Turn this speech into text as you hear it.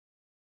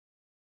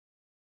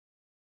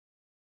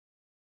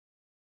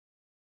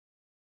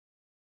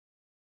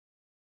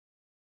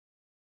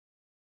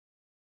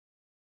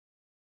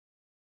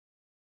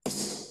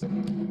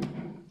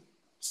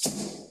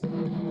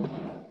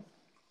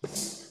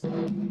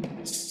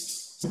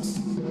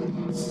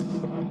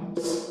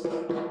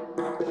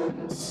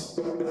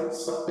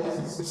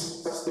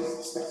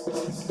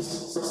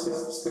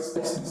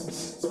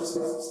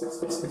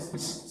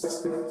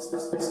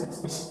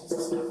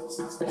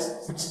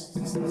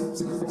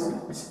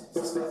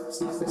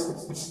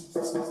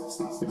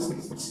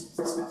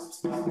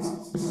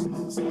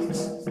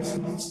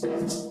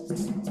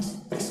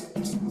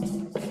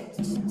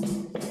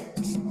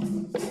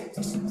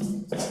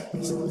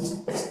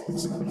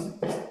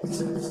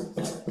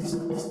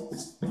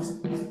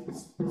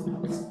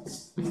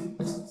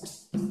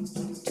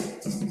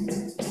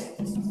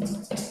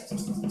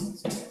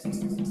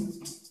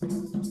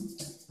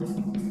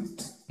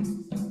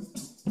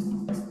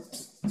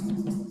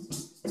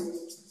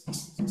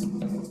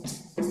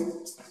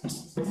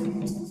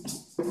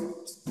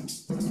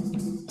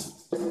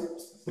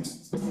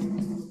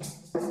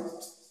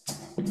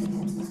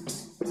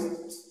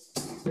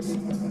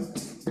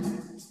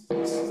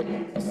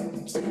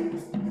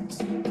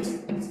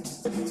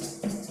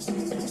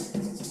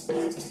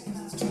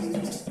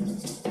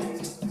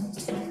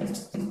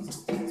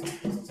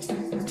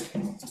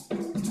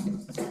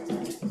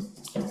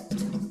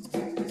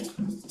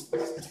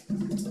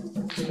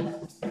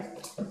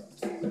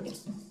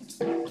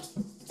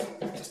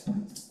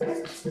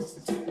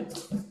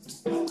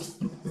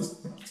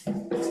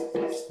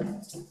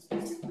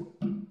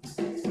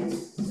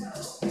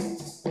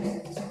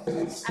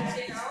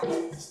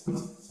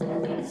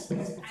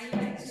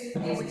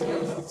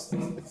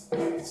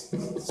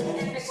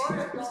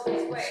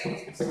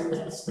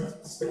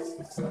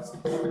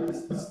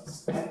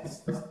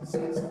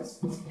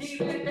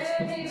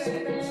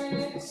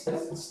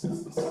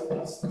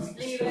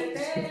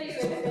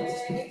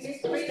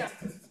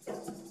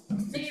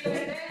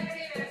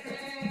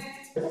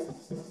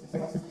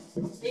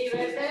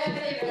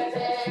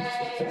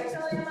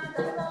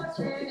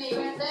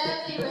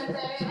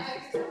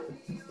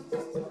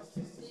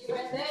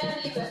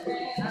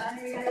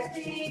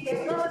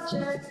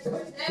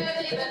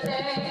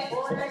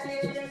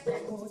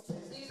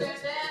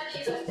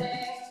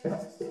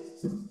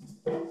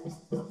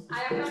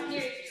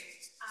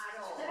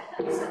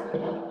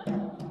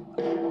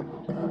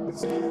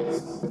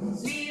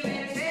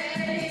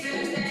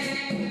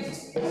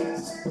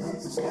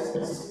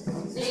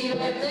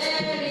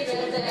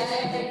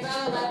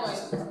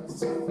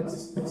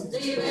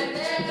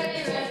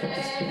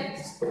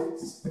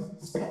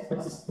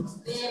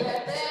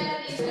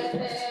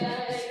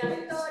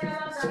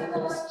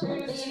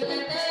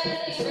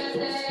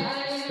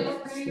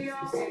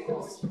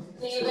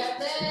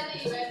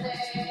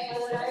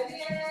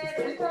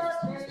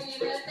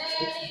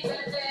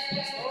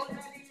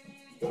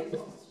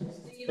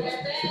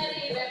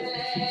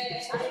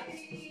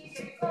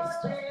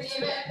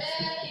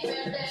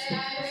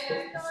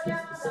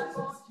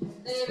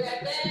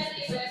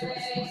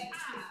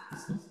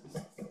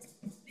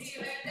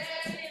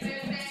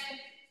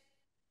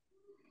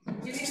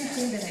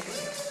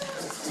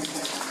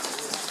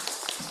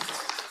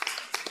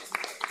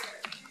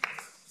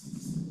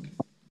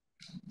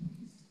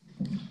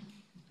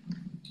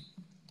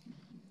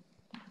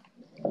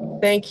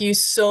Thank you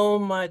so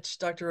much,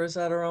 Dr.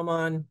 Rosada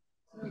Roman.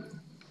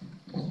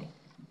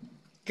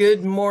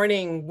 Good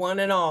morning, one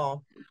and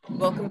all.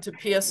 Welcome to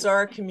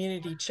PSR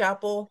Community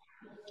Chapel,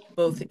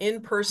 both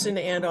in person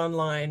and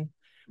online,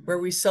 where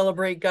we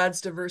celebrate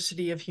God's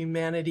diversity of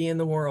humanity in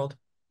the world.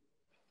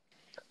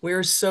 We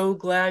are so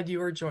glad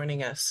you are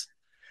joining us.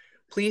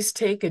 Please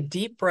take a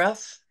deep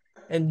breath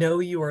and know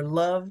you are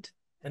loved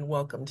and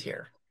welcomed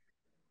here.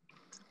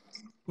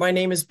 My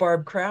name is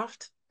Barb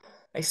Kraft.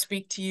 I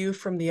speak to you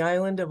from the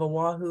island of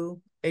Oahu,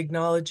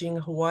 acknowledging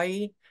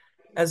Hawaii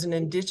as an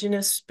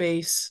indigenous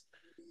space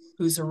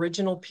whose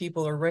original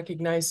people are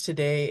recognized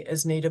today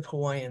as Native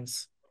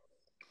Hawaiians.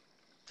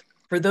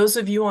 For those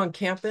of you on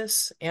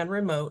campus and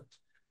remote,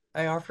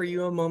 I offer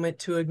you a moment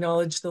to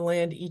acknowledge the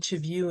land each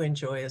of you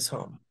enjoy as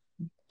home.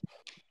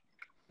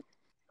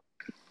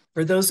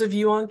 For those of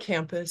you on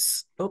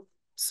campus,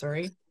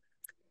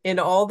 in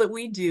all that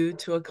we do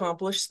to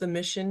accomplish the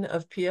mission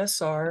of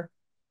PSR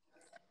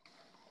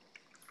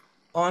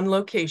on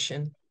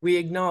location, we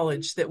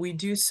acknowledge that we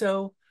do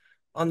so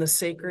on the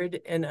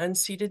sacred and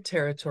unceded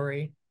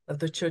territory of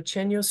the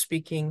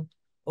Chochenyo-speaking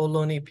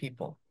Ohlone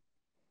people,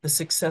 the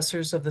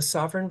successors of the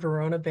sovereign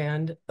Verona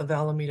Band of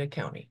Alameda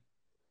County.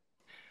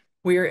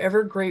 We are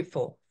ever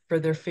grateful for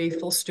their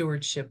faithful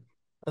stewardship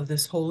of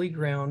this holy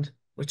ground,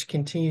 which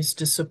continues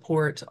to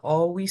support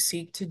all we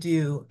seek to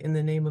do in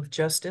the name of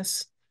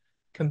justice,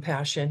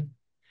 compassion,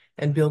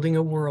 and building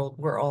a world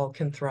where all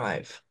can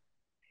thrive.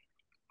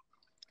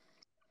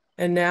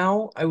 And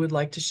now I would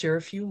like to share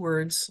a few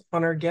words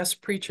on our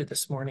guest preacher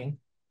this morning,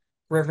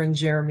 Reverend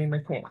Jeremy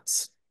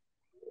McCants.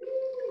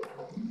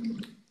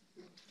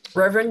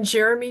 Reverend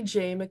Jeremy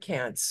J.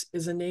 McCants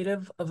is a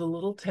native of the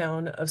little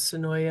town of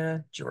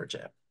Sonoya,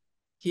 Georgia.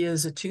 He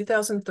is a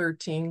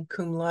 2013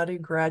 cum laude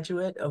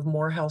graduate of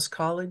Morehouse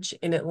College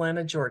in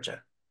Atlanta,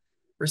 Georgia,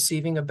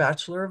 receiving a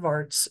Bachelor of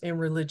Arts in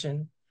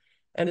Religion,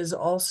 and is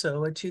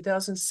also a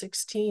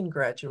 2016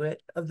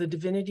 graduate of the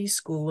Divinity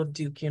School of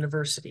Duke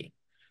University,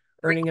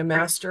 earning a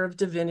Master of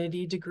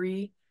Divinity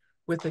degree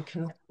with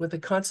a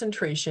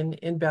concentration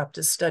in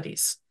Baptist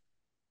Studies.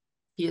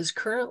 He is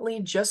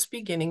currently just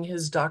beginning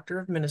his Doctor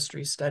of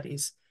Ministry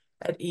studies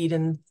at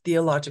Eden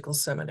Theological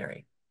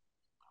Seminary.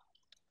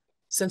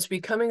 Since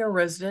becoming a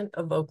resident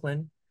of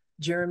Oakland,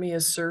 Jeremy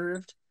has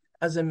served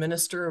as a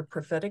minister of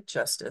prophetic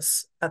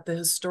justice at the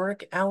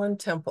historic Allen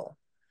Temple,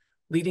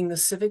 leading the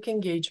civic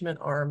engagement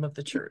arm of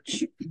the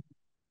church.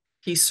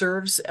 He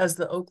serves as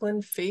the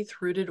Oakland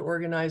faith-rooted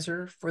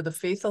organizer for the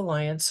Faith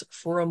Alliance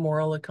for a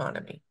Moral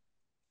Economy,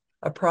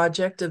 a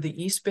project of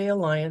the East Bay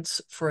Alliance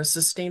for a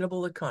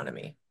Sustainable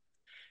Economy,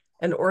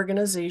 an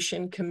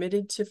organization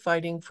committed to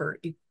fighting for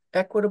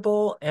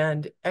equitable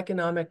and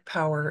economic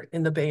power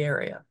in the Bay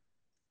Area.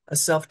 A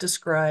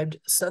self-described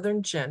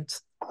Southern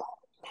gent,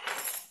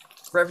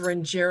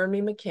 Reverend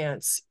Jeremy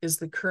McCants is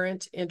the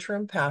current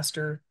interim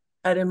pastor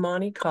at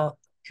Imani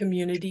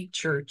Community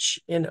Church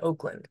in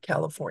Oakland,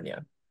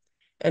 California,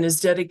 and is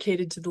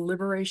dedicated to the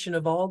liberation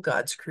of all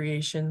God's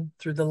creation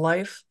through the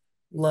life,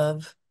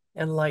 love,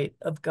 and light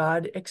of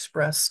God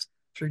expressed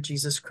through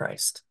Jesus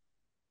Christ.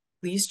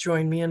 Please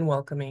join me in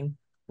welcoming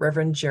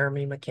Reverend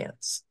Jeremy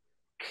McCants.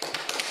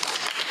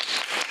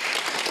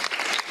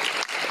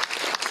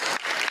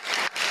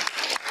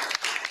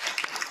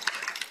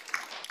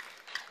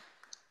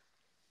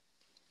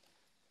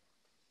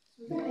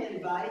 We're going to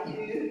invite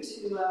you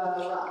to,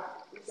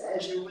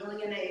 as you're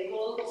willing and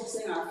able, to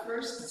sing our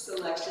first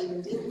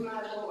selection, Did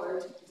My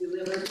Lord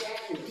Deliver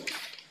Daniel?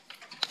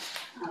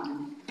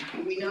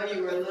 We know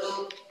you were a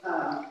little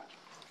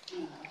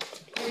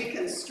maybe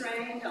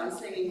constrained on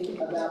singing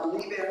about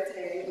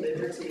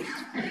liberty.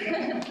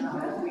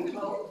 We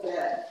hope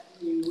that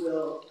you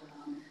will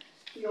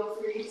feel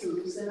free to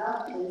loosen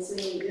up and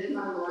sing Did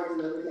My Lord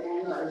Deliver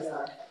Daniel as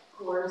our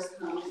chorus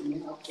comes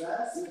and helps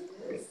us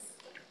with this.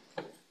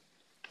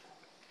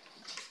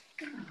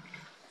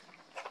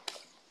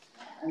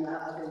 And the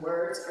other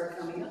words are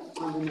coming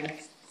up on the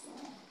next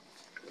slide.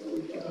 There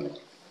we go.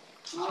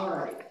 All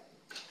right.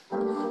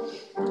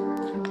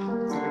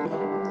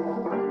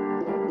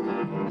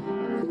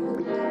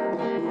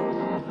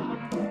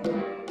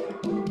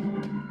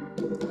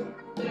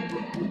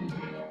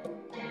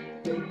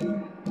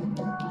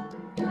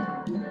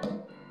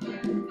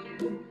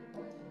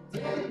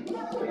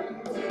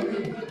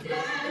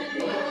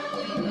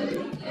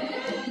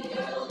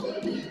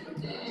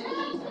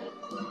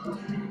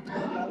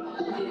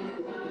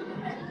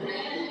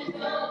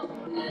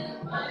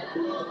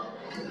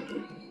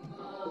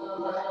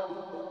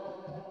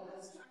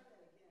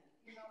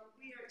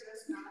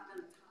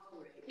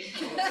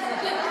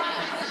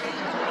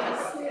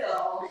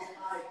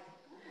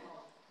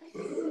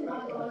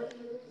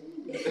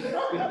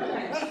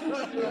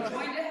 You're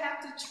going to have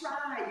to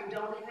try. You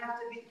don't have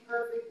to be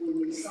perfect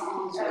when these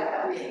songs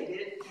were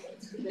created.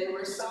 They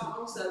were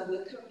songs of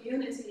the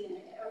community, and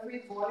every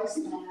voice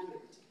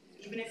mattered.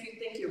 Even if you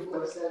think your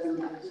voice doesn't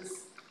matter,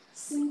 just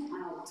sing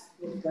out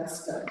with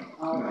gusto.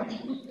 All right,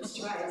 let's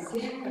try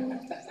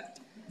again.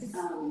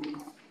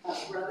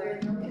 Brother,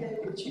 okay,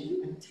 would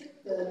you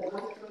take the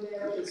mic from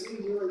there? Because we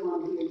really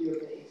want to hear your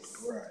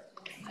bass. Right.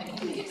 I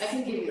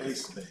can give you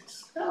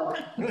Bass. Oh,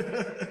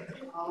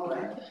 all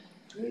right.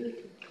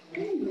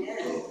 Amen.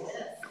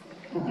 Yes.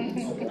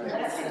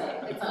 That's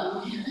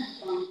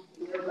from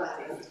your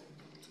body.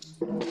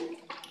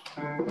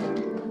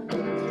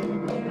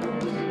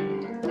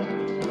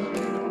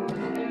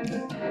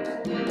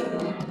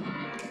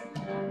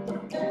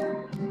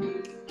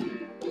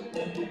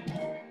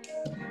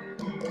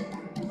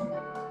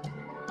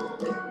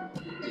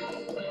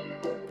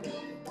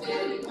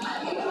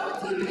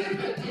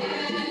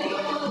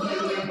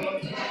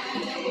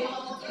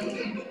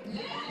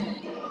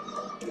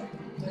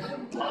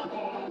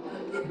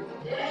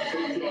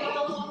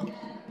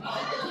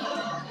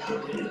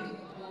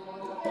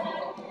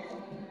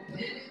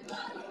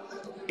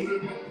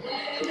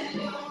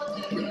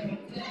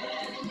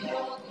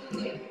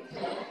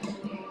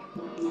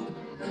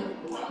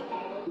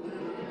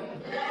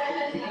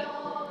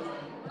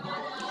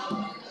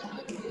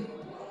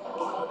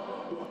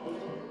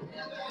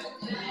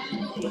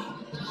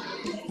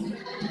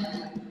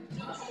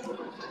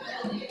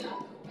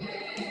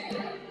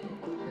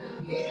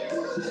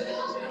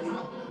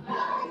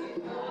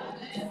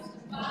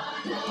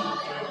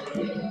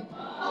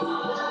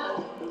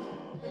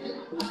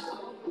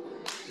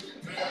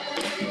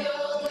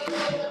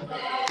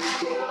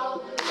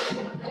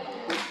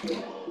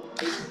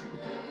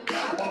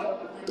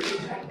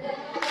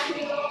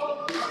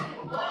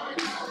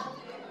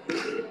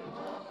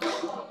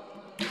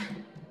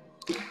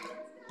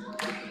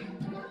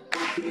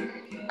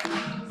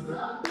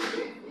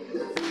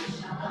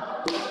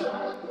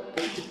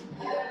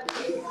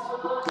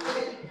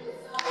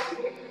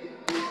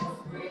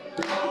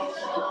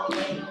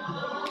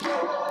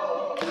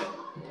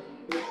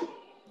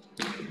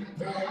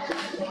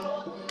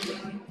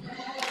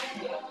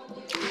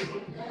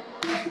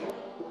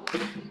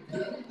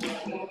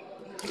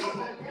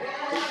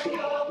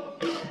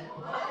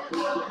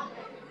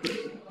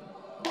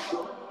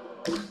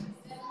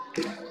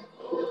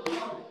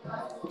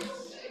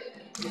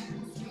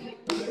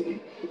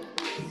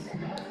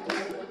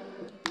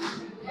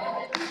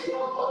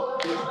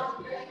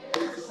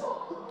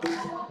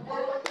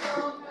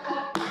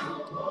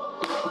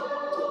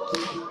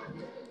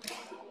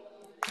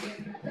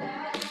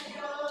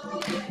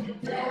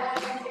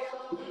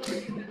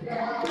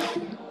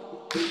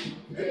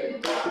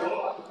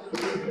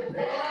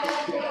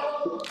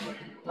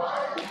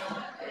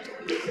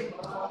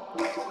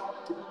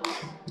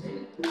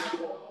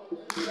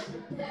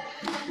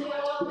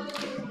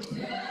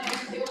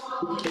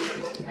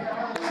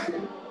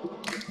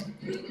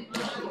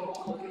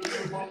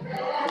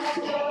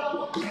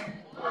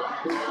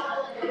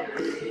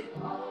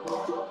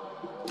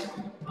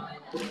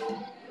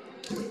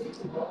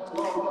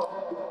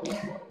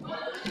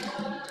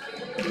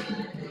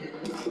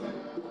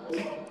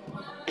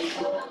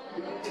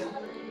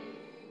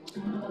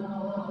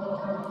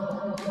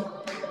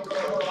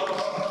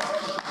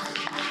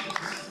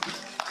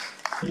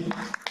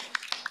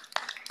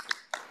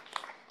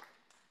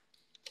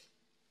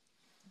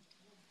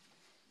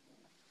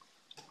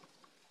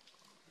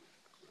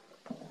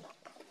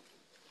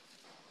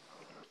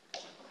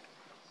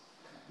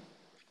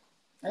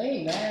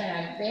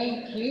 Amen.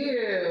 Thank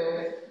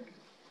you.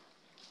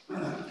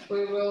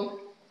 We will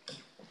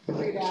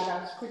read out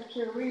our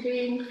scripture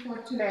reading for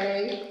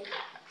today,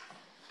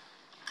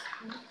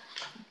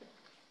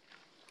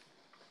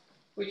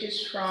 which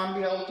is from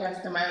the Old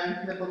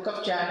Testament, the book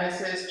of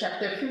Genesis,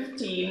 chapter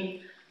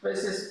 15,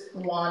 verses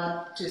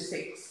 1 to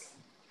 6.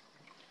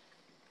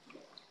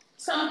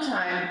 Some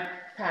time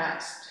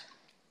passed.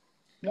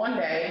 One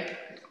day,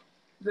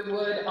 the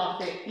word of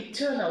the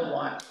Eternal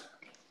One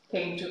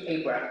came to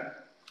Abram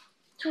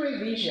through a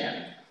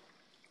vision,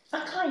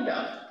 a kind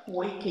of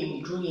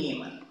waking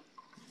dream.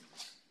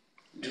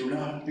 Do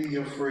not be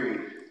afraid,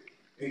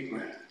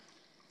 Abram.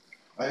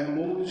 I am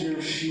always your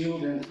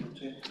shield and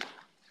protector.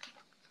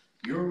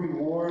 Your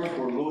reward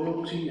for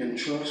loyalty and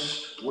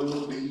trust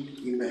will be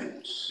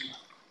immense.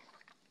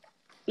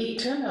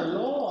 Eternal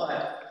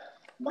Lord,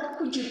 what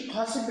could you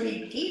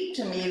possibly give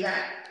to me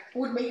that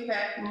would make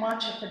that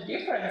much of a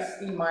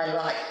difference in my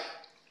life?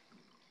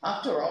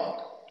 After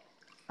all,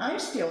 I'm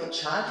still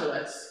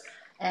childless,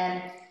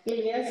 and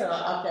Eliezer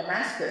of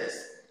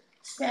Damascus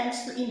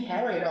stands to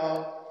inherit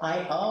all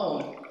I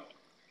own.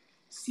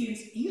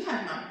 Since you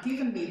have not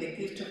given me the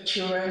gift of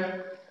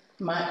children,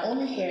 my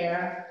only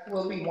heir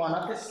will be one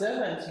of the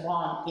servants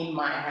born in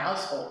my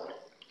household.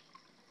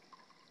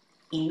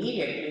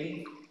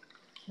 Immediately,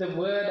 the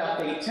word of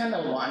the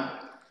Eternal One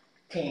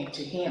came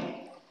to him.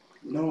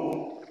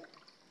 No,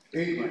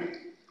 Abram,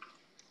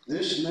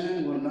 this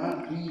man will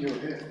not be your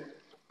heir.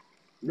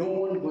 No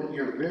one but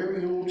your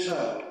very own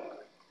child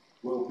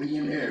will be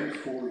an heir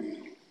for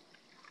you.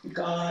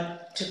 God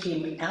took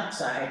him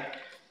outside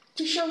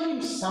to show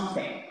him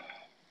something.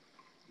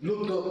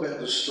 Look up at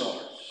the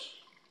stars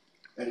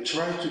and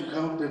try to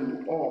count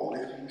them all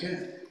if you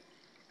can.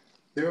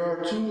 There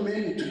are too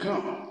many to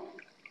count.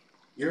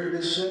 Your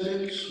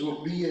descendants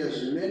will be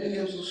as many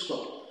as the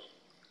stars.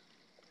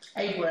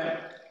 Abram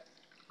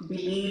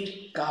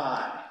believed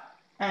God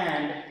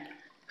and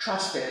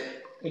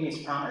trusted in his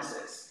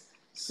promises.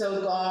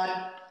 So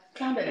God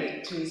counted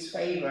it to his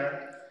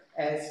favor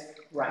as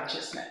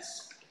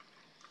righteousness.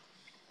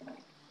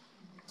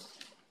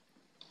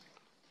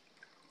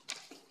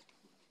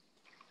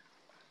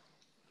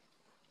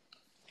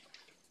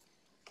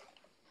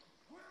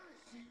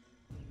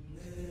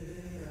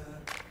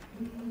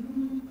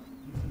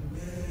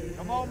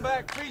 Come on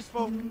back,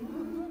 peaceful.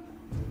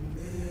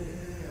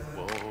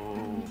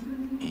 Whoa,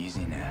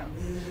 easy now.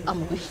 I'm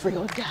gonna be free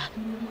or die.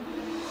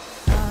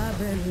 I've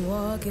been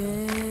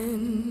walking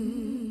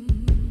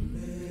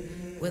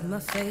with my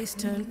face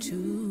turned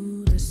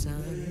to the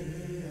sun.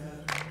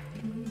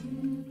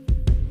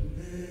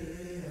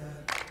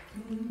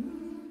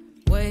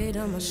 Weight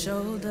on my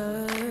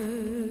shoulders,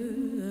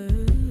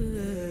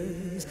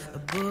 a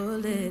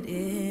bullet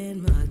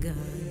in my gun.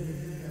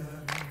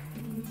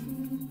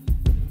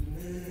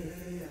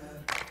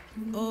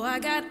 Oh, I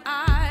got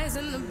eyes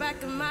in the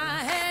back of my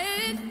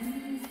head,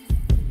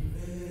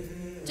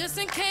 just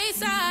in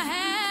case I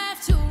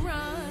have to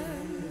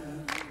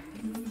run.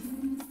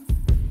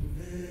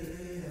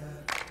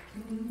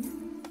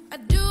 I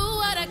do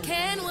what I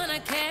can when I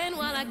can,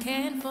 while I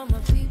can for my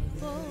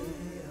people.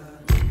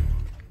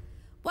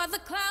 While the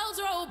clouds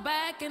roll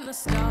back and the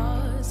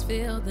stars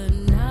fill the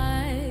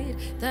night,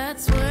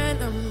 that's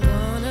when I'm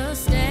gonna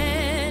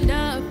stand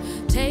up,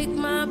 take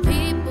my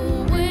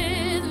people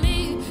with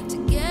me.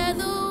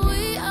 Together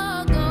we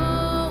are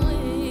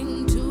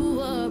going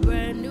to a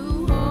brand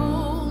new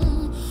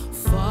home,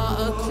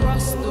 far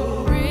across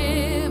the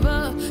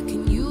river.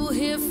 Can you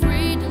hear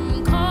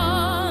freedom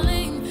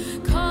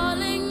calling,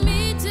 calling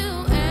me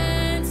to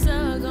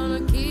answer?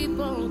 Gonna keep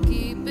on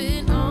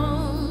keeping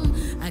on.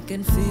 I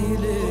can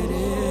feel it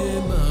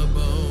in my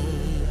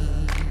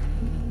bones.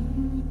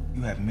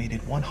 You have made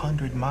it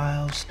 100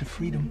 miles to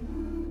freedom.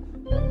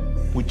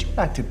 Would you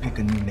like to pick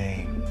a new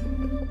name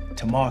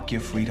to mark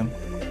your freedom?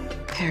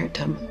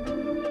 Keratum.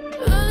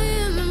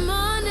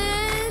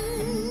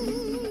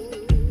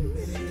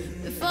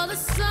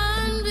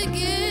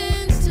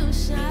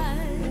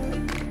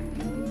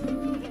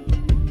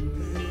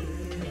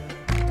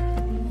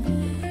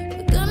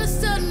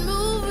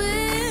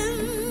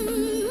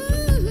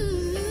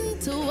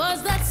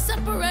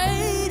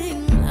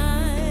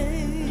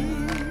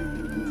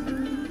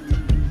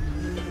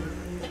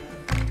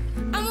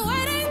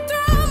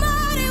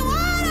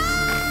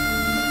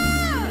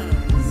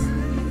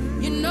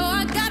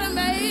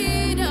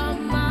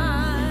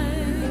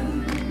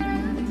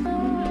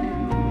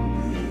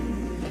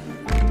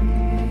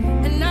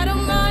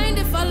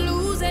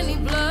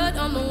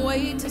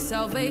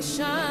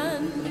 salvation.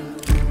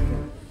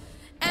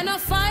 And I'll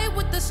fight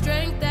with the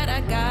strength that I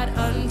got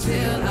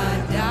until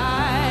I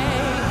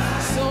die.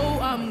 So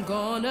I'm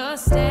gonna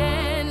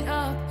stand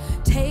up,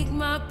 take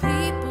my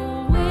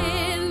people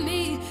with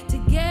me.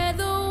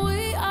 Together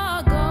we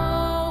are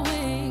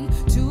going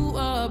to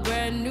a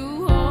brand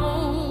new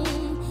home,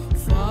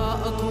 far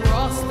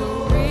across the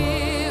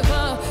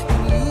river.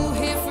 And you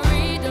hear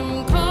freedom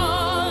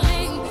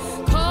calling,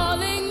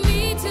 calling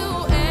me to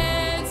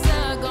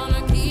answer.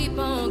 Gonna keep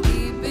on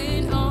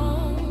keeping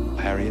on.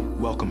 Harriet,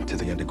 welcome to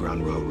the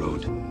Underground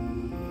Railroad.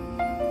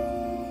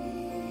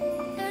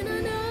 And I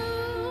know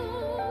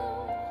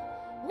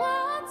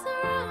what's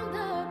around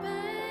the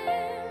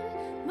bend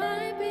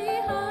might be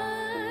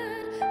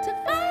hard to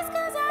face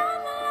 'cause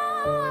I'm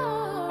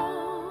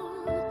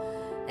alone.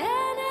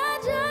 And I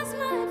just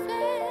might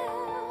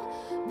fail,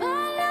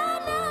 but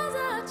Lord knows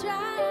I'll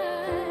try.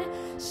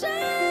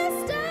 Shine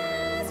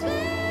stars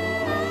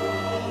fill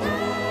the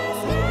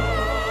sky.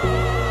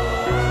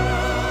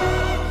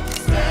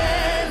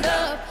 Stand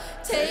up,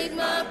 take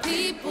my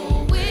people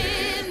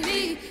with me.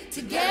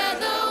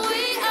 Together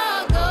we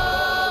are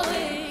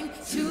going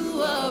to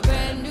a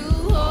brand new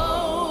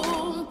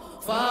home,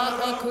 far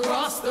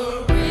across the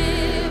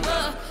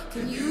river.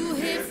 Can you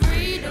hear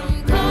freedom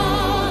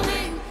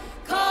calling,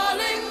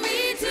 calling me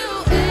to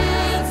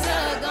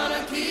answer?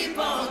 Gonna keep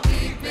on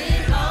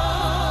keeping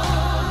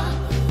on.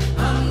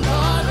 I'm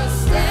gonna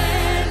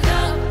stand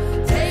up,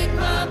 take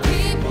my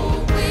people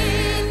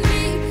with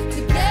me.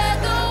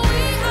 Together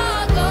we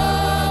are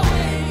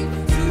going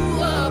to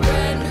a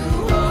brand new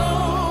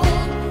home,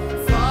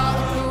 far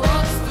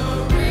across the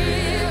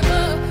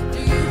river. Do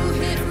you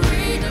hear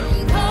freedom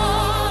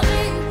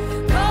calling,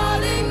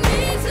 calling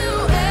me to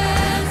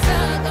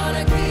answer?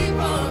 Gonna keep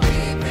on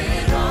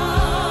keeping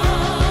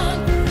on.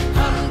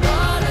 I'm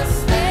gonna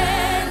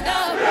stand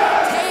up,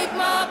 take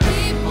my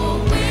people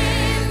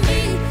with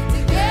me.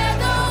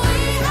 Together we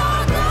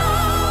are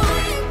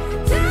going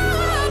to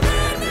a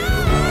brand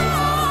new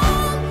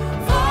home,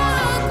 far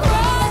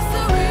across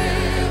the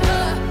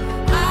river.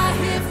 I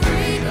hear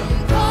freedom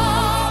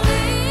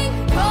calling,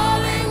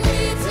 calling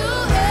me to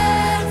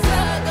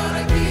answer.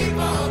 Gonna keep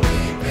on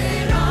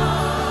keeping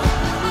on.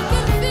 I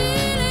can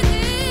feel it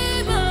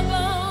in my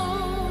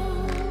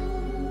bones.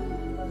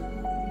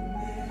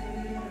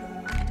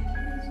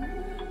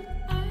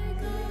 I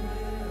go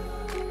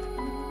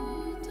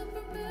to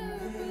prepare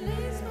a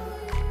place for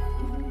you.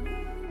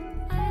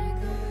 I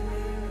go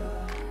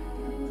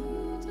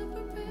to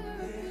prepare a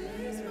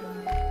place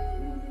for you.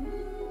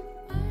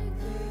 I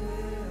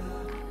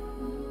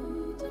go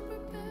to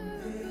prepare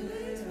a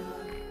place for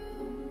you.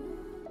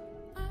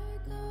 I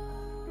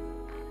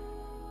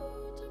go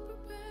to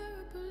prepare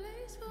a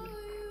place for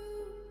you.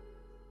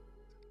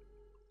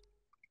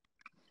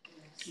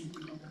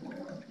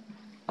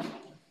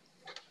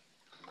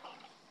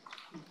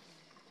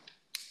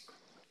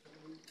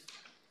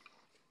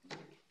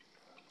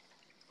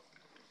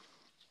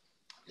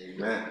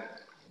 Amen.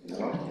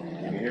 Hello? You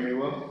can hear me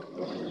well?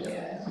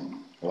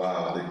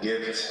 Wow, the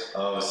gift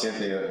of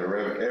Cynthia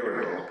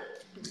Erico.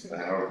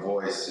 Her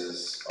voice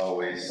is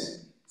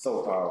always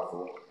so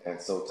powerful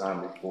and so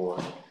timely for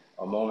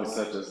a moment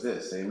such as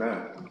this. Amen.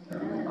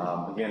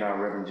 Again, I'm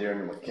Reverend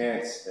Jeremy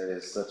McCants. It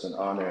is such an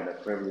honor and a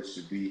privilege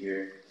to be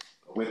here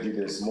with you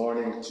this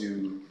morning,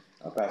 to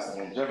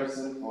Pastor Ann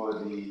Jefferson for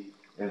the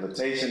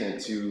invitation,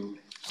 and to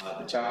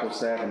the chapel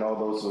staff and all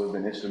those who have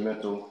been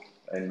instrumental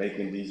in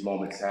making these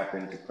moments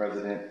happen. To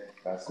President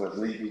Vasquez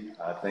Levy,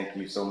 thank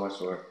you so much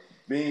for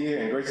being here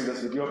and gracing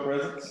us with your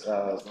presence. It's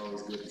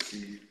always good to see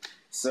you,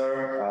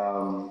 sir.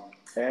 I'm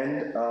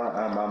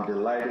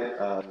delighted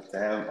to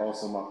have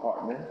also my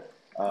partner,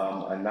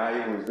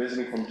 Anaya, who is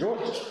visiting from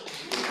Georgia.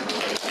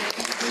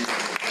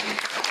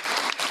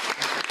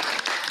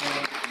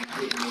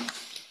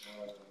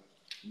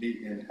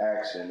 Meet in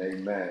action,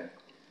 amen.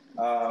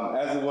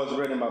 As it was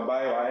written in my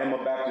bio, I am a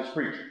Baptist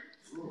preacher,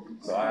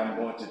 so I am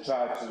going to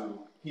try to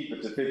keep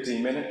it to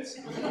 15 minutes.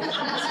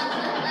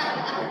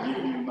 I give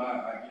you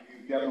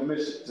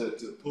permission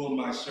to pull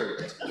my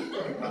shirt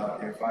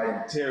if I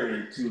am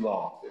tarrying too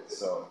long.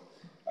 So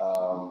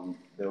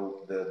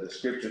the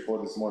scripture for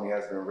this morning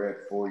has been read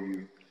for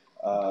you.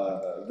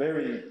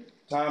 Very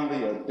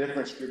timely, a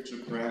different scripture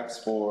perhaps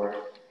for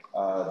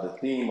the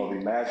theme of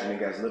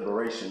imagining as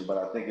liberation, but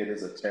I think it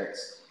is a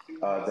text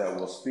that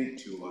will speak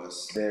to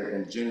us there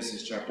in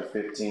Genesis chapter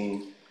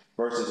 15,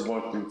 verses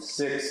 1 through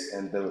 6,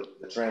 and the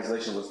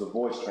translation was the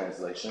Voice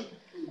translation,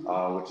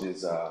 which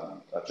is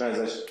a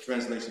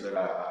translation that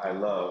I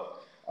love.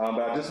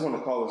 But I just want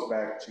to call us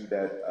back to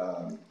that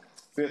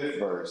 5th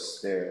verse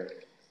there,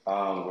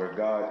 where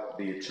God,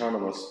 the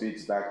Eternal One,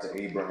 speaks back to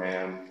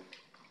Abraham.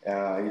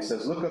 He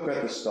says, "Look up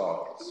at the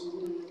stars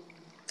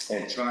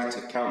and try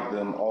to count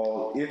them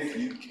all if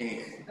you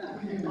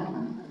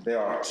can. There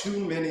are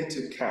too many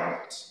to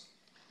count,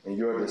 and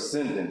your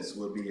descendants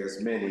will be as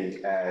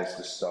many as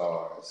the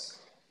stars.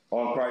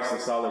 On Christ the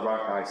solid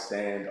rock I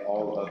stand,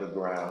 all other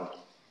ground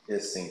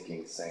is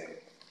sinking sand."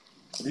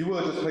 If you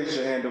will, just place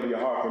your hand over your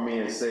heart for me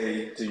and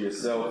say to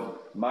yourself,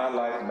 my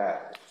life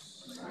matters.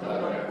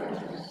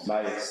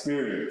 My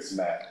experience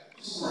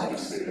matters.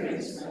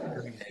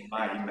 And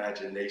my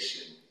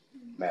imagination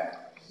matters.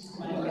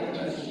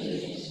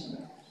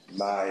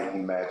 My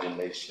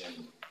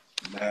imagination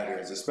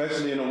matters,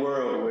 especially in a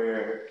world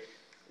where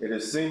it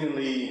is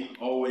seemingly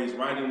always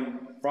right in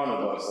front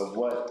of us of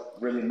what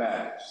really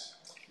matters.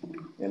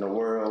 In a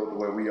world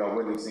where we are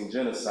witnessing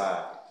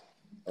genocide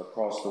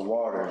across the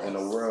waters, in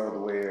a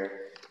world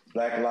where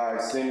Black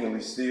lives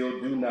seemingly still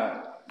do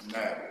not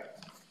matter,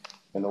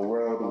 in a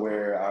world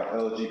where our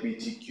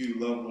LGBTQ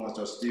loved ones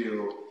are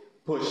still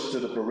pushed to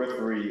the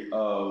periphery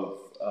of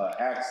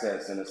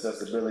access and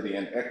accessibility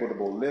and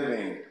equitable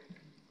living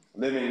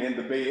in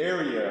the Bay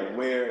Area,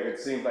 where it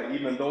seems like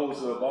even those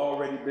who have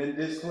already been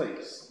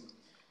displaced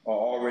are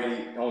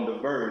already on the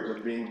verge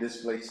of being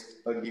displaced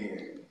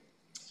again.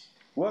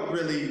 What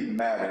really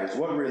matters?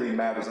 What really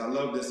matters? I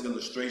love this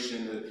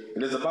illustration.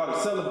 It is about a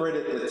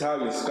celebrated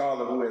Italian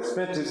scholar who has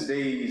spent his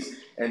days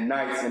and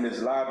nights in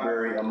his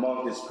library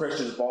among his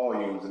precious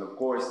volumes. And of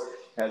course,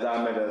 as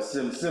I'm at a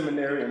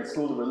seminary and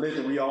school of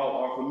religion, we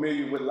all are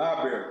familiar with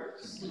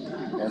libraries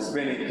and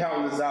spending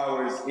countless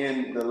hours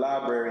in the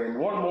library. And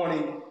one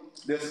morning,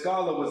 this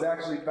scholar was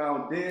actually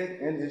found dead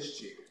in his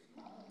chair,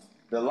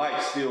 the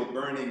light still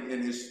burning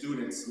in his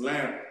student's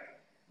lamp.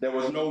 There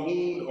was no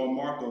wound or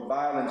mark of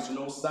violence,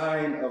 no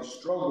sign of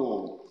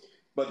struggle.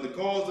 But the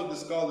cause of the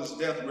scholar's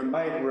death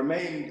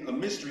remained a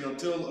mystery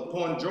until,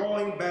 upon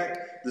drawing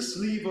back the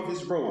sleeve of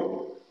his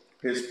robe,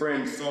 his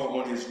friend saw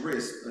on his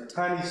wrist a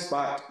tiny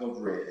spot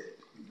of red.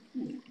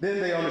 Then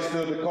they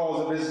understood the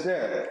cause of his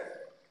death.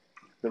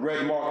 The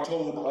red mark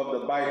told of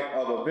the bite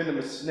of a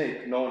venomous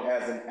snake known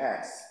as an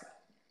asp,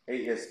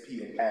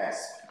 A-S-P, an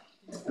asp.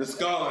 The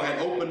scholar had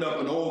opened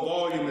up an old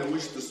volume in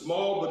which the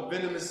small but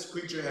venomous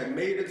creature had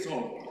made its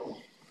home.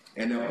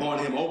 And upon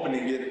him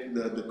opening it,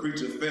 the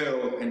creature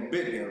fell and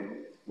bit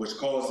him, which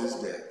caused his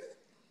death.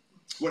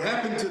 What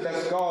happened to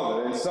that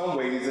scholar, in some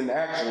ways, in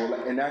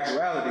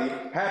actuality,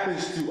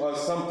 happens to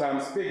us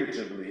sometimes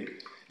figuratively,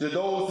 to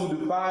those who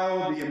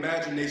defile the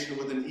imagination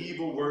with an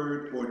evil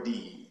word or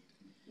deed.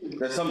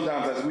 That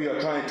sometimes as we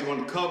are trying to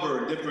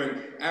uncover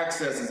different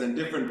accesses and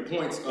different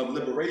points of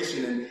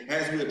liberation, and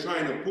as we are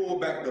trying to pull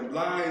back the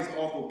blinds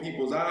off of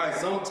people's eyes,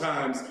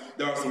 sometimes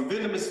there are some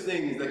venomous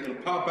things that can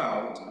pop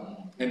out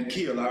and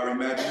kill our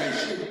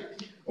imagination,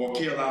 or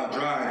kill our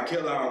drive,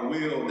 kill our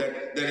will,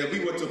 that if we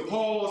were to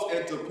pause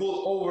and to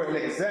pull over and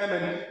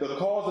examine the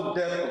cause of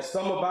death of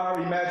some of our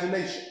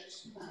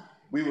imaginations,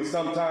 we will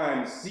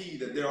sometimes see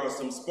that there are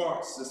some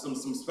sparks, some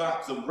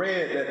spots of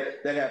red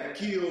that have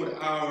killed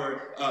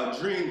our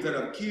dreams, that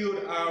have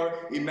killed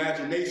our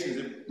imaginations.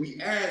 If we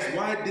ask,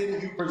 why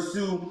didn't you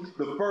pursue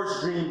the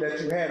first dream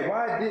that you had?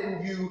 Why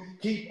didn't you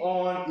keep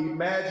on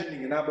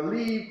imagining? And I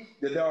believe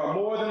that there are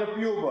more than a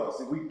few of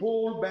us. If we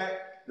pull back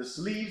the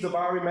sleeves of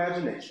our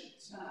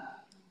imaginations,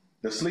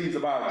 the sleeves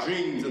of our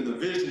dreams and the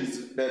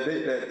visions, that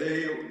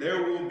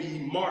there will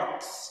be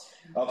marks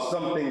of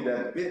something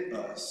that bit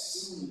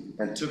us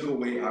and took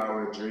away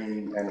our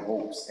dream and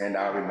hopes and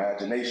our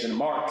imagination.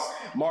 Marks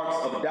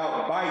of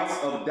doubt, bites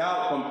of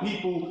doubt from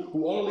people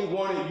who only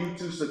wanted you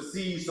to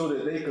succeed so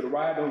that they could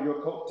ride on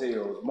your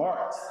coattails.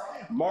 Marks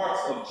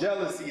of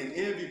jealousy and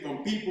envy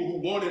from people who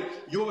wanted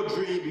your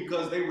dream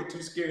because they were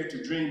too scared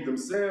to dream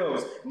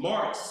themselves.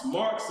 Marks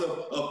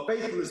of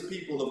faithless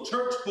people, of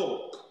church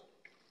folk,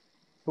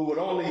 who would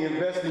only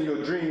invest in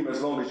your dream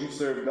as long as you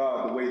served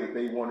God the way that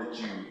they wanted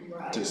you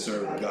to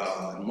serve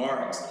God.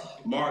 Marks.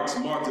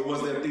 It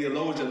was that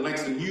theologian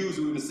Langston Hughes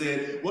who even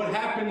said, what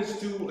happens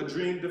to a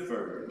dream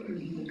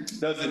deferred?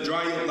 Does it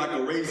dry up like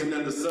a raisin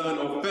in the sun,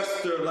 or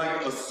fester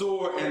like a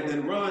sore and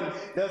then run?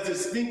 Does it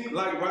stink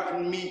like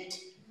rotten meat,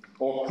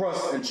 or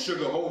crust and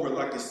sugar over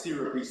like a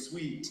syrupy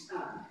sweet?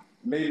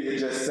 Maybe it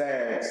just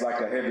sags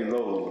like a heavy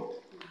load,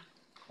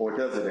 or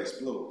does it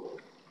explode?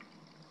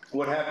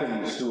 What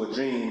happens to a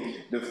dream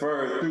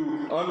deferred?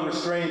 Through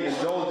unrestrained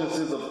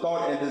indulgences of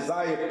thought and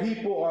desire,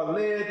 people are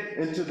led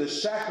into the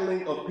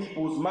shackling of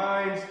people's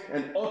minds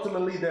and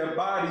ultimately their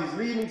bodies,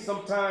 leaving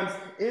sometimes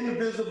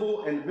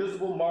invisible and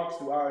visible marks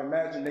to our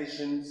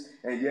imaginations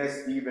and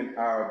yes, even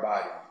our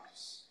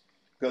bodies.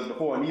 Because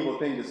before an evil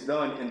thing is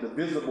done in the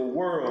visible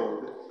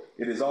world,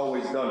 it is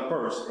always done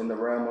first in the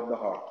realm of the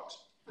heart.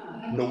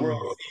 The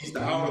world sees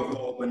the outer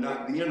fall, but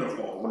not the inner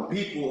fall. When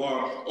people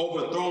are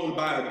overthrown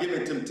by a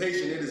given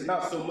temptation, it is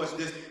not so much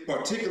this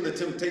particular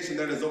temptation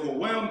that has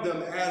overwhelmed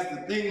them as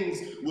the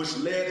things which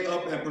led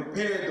up and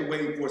prepared the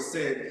way for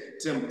said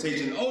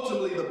temptation.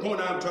 Ultimately, the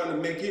point I'm trying to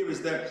make here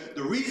is that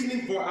the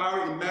reasoning for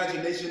our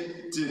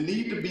imagination to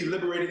need to be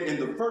liberated in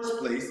the first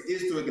place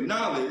is to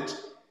acknowledge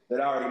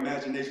that our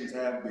imaginations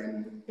have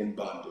been in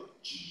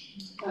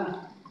bondage.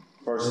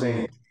 First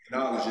thing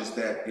acknowledges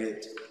that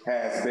it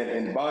has been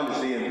in bondage,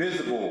 the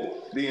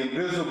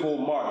invisible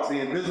marks.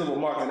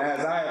 And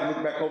as I have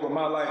looked back over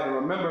my life and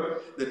remember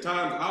the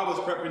times I was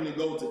prepping to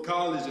go to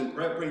college and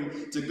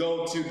prepping to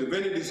go to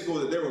divinity school,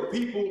 that there were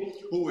people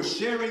who were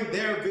sharing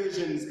their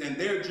visions and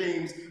their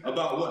dreams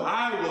about what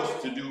I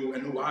was to do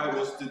and who I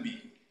was to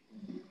be.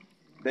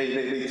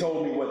 They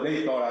told me what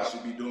they thought I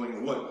should be doing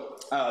and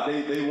what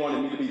they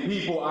wanted me to be.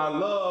 People I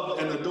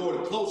loved and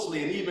adored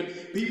closely, and even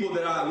people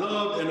that I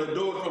loved and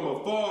adored from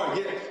afar.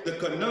 Yet the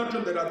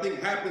conundrum that I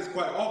think happens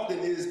quite often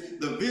is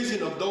the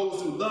vision of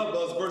those who love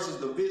us versus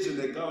the vision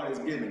that God has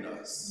given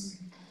us.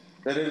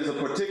 That it is a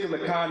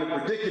particular kind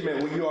of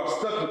predicament when you are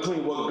stuck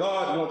between what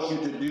God wants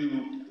you to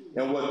do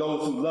and what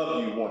those who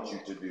love you want you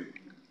to do.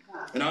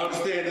 And I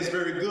understand it's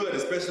very good,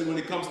 especially when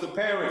it comes to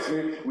parents.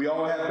 We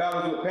all have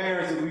battles with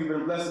parents, and we've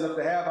been blessed enough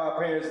to have our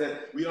parents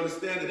that we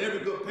understand that every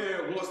good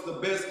parent wants the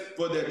best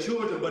for their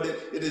children, but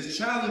it is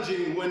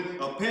challenging when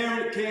a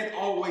parent can't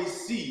always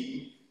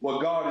see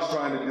what God is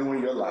trying to do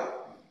in your life.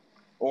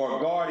 Or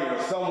a guardian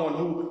or someone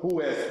who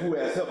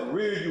has helped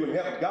rear you and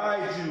helped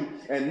guide you,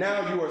 and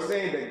now you are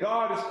saying that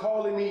God is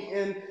calling me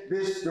in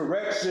this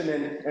direction,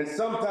 and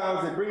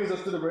sometimes it brings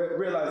us to the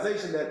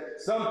realization that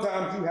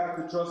sometimes you have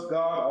to trust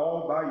God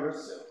all by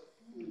yourself.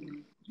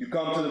 You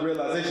come to the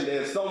realization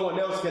that if someone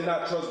else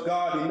cannot trust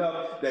God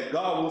enough, that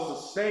God will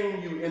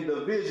sustain you in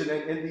the vision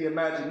and in the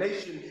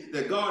imagination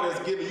that God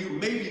has given you.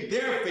 Maybe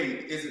their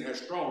faith isn't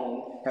as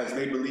strong as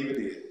they believe it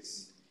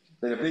is.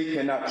 That if they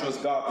cannot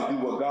trust God to do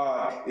what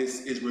God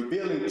is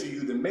revealing to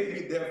you, then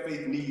maybe their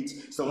faith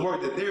needs some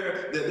work. That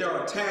there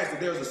are tasks, that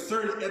there's a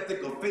certain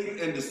ethic of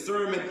faith and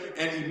discernment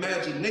and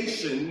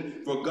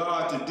imagination for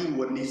God to do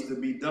what needs to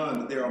be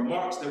done. That there are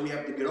marks that we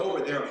have to get over.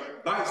 There are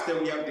bites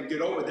that we have to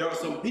get over. There are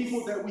some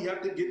people that we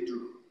have to get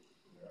through.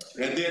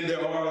 And then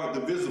there are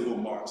the visible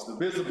marks,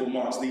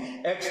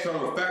 the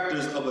external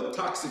factors of a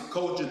toxic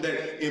culture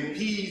that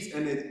impedes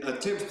and it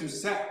attempts to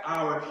sap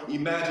our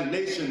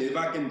imagination. If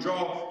I can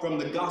draw from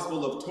the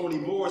gospel of Toni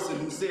Morrison,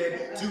 who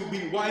said, to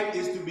be white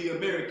is to be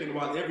American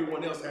while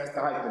everyone else has to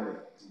hyphenate.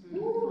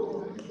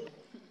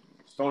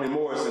 Toni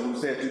Morrison, who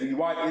said to be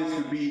white is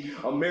to be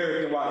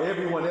American while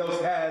everyone else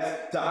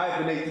has to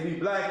hyphenate. To be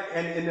black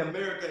and in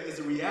America is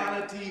a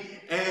reality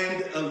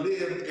and a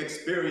lived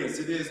experience.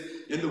 It is,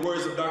 in the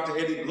words of Dr.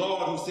 Eddie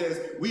Glaude, who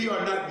says, we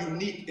are not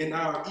unique in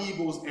our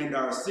evils and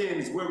our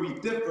sins. Where we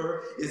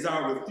differ is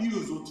our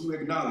refusal to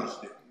acknowledge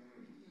them.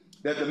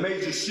 That the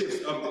major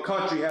shifts of the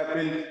country have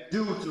been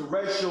due to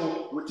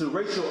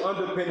racial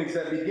underpinnings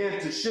that began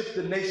to shift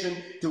the nation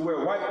to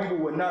where white people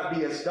would not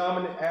be as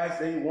dominant as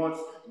they once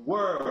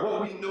were.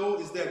 What we know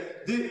is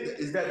that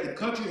the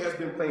country has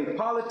been playing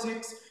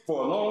politics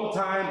for a long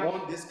time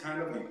on this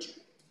kind of hatred.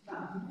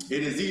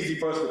 It is easy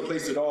for us to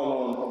place it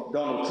all on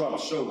Donald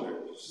Trump's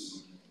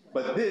shoulders,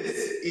 but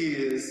this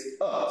is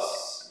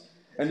us.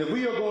 And if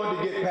we are going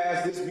to get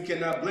past this, we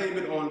cannot blame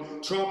it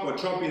on Trump or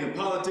Trumpian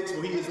politics,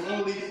 for he is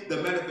only the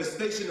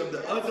manifestation of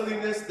the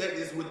ugliness that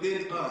is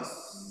within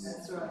us.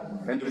 That's right.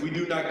 And if we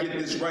do not get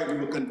this right, we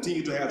will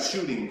continue to have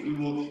shootings. We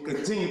will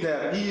continue to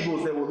have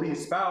evils that will leave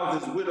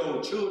spouses,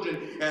 widowed,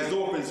 children as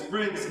orphans,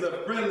 friends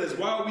left friendless,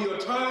 while we are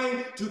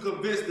trying to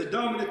convince the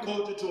dominant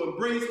culture to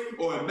embrace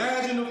or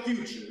imagine a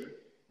future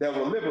that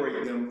will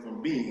liberate them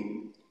from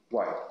being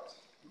white.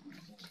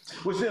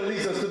 Which then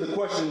leads us to the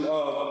question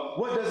of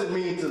what does it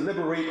mean to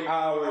liberate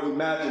our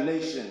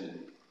imagination?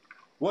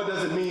 What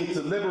does it mean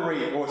to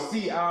liberate or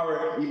see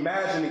our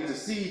imagining, to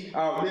see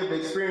our lived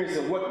experience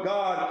and what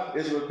God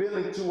is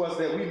revealing to us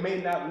that we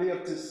may not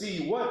live to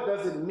see? What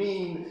does it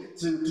mean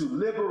to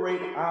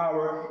liberate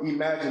our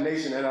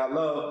imagination? And I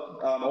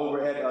love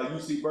over at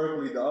UC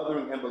Berkeley, the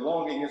Othering and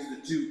Belonging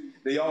Institute,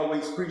 they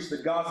always preach the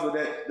gospel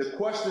that the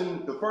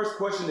first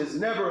question is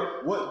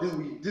never, what do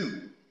we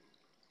do?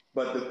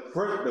 But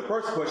the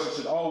first question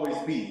should always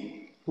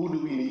be, who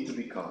do we need to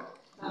become?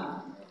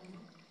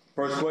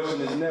 First question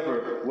is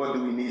never, what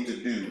do we need to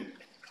do?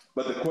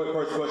 But the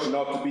first question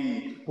ought to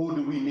be, who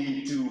do we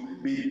need to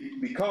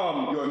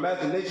become? Your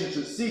imagination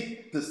should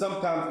seek to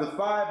sometimes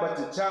defy, but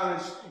to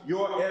challenge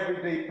your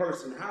everyday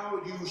person.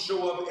 How you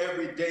show up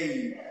every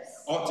day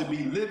ought to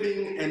be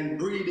living and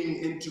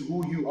breathing into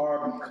who you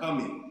are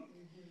becoming,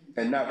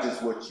 and not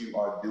just what you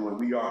are doing.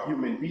 We are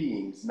human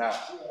beings, not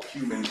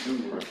human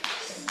doers.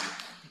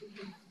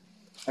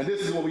 And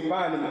this is what we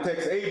find in the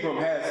text. Abram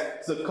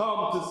has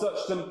succumbed to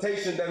such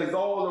temptation that is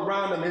all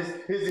around him.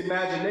 His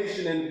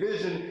imagination and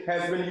vision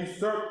has been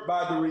usurped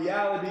by the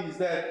realities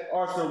that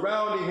are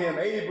surrounding him.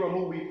 Abram,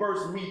 who we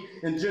first meet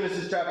in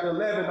Genesis chapter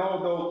 11,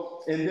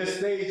 although in this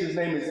stage his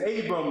name is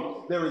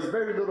Abram, there is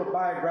very little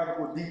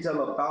biographical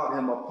detail about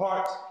him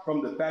apart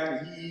from the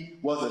fact that he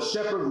was a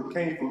shepherd who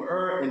came from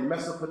Ur in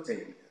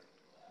Mesopotamia,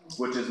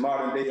 which is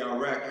modern-day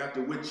Iraq,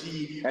 after which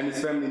he and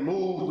his family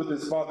moved with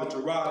his father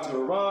Terah to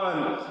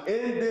Iran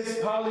in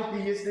this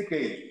polytheistic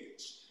age,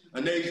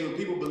 an age when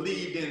people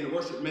believed in and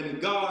worshiped many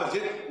gods.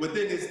 Yet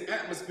within his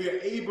atmosphere,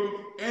 Abram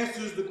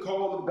answers the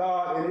call of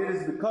God, and it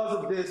is because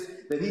of this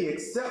that he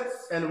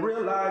accepts and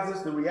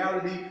realizes the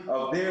reality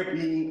of there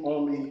being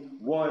only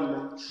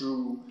one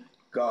true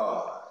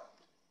God.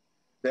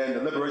 Then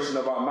the liberation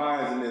of our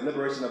minds and the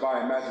liberation of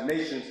our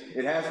imaginations,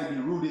 it has to be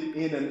rooted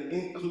in an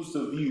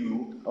inclusive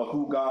view of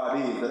who God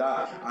is. That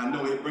I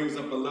know it brings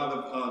up a lot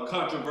of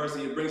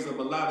controversy. It brings up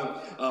a lot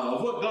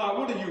of what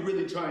are you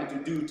really trying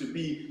to do to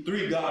be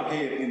three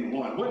Godhead in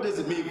one? What does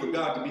it mean for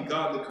God to be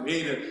God the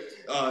Creator,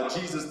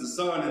 Jesus the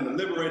Son and the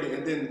Liberator,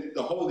 and then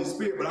the Holy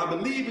Spirit? But I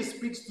believe it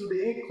speaks to the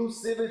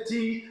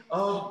inclusivity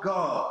of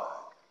God.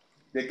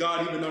 That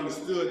God even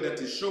understood that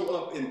to show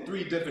up in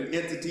three different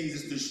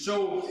entities is to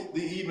show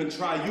the even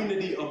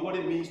triunity of what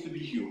it means to be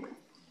human.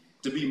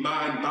 To be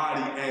mind,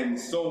 body, and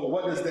soul.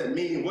 What does that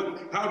mean?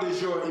 How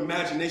does your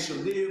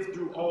imagination live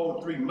through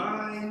all three?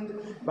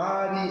 Mind,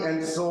 body,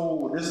 and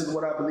soul. This is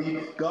what I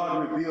believe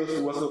God reveals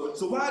to us.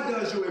 So why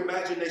does your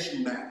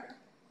imagination matter?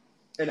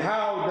 And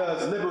how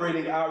does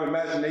liberating our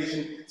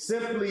imagination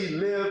simply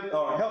live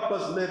or help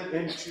us live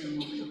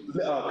into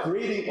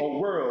creating a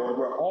world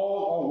where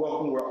all are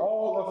welcome, where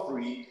all are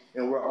free,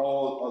 and where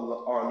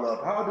all are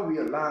loved? How do we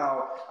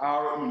allow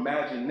our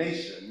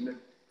imagination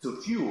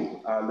to fuel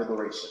our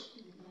liberation?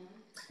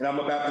 And I'm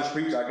a Baptist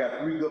preacher. I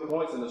got 3 good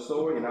points in the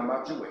story, and I'm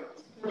out your way.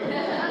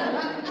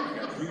 I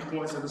got 3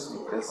 points in the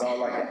story. That's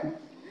all I got.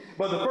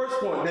 But the first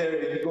point there,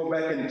 if you go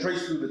back and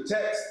trace through the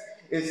text,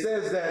 it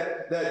says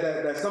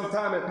that some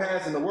time had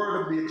passed and the word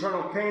of the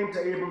eternal came to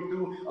Abram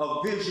through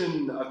a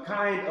vision, a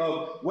kind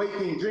of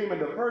waking dream. And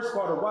the first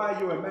part of why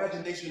your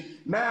imagination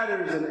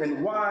matters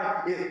and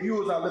why it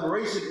fuels our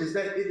liberation is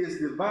that it is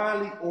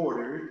divinely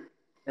ordered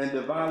and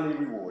divinely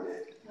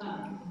rewarded.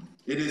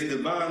 It is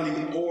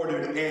divinely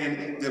ordered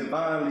and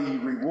divinely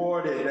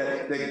rewarded.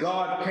 That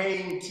God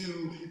came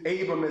to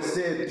Abram and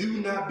said,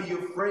 do not be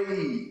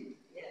afraid.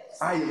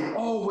 I am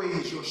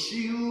always your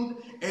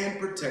shield and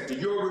protector.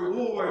 Your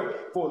reward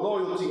for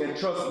loyalty and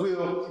trust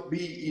will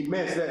be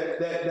immense.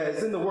 That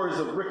is in the words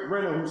of Rick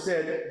Renner, who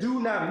said,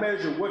 do not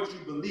measure what you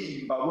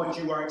believe by what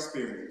you are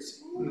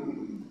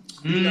experiencing.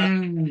 Do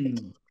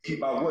not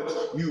by what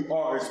you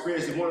are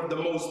experiencing. One of the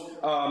most,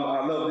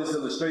 I love this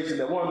illustration,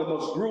 that one of the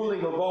most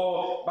grueling of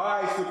all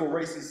bicycle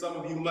races, some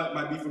of you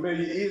might be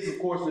familiar, is of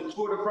course the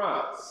Tour de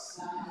France.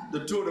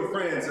 The Tour de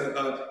France,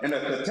 and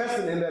a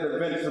contestant in that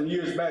event some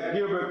years back,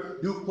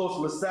 Gilbert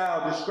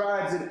Duclos-LaSalle,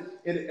 describes it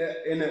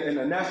in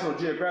a National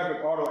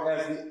Geographic article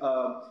as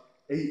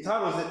he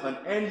titles it an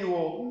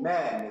annual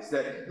madness,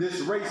 that this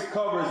race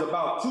covers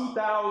about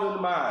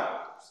 2,000 miles.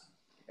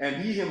 And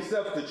he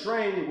himself, to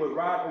train, would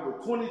ride over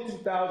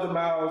 22,000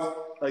 miles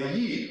a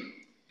year.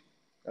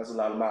 That's a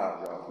lot of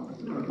miles, y'all.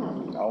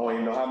 I don't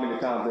even know how many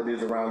times that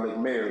is around Lake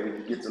Mary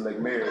when you get to Lake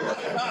Mary.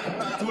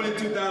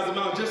 22,000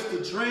 miles just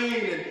to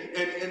train.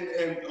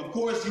 And of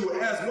course, you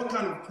would ask, what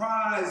kind of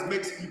prize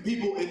makes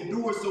people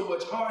endure so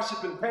much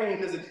hardship and pain?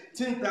 Is it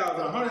 $10,000,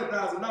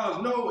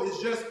 $100,000? No,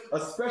 it's just a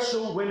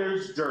special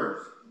winner's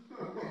jersey.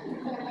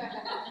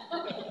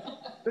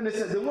 Then it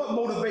says, then what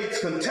motivates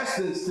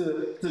contestants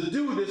to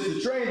do this, to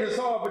train this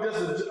hard for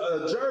just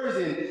a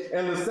jersey?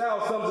 And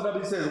LaSalle sums it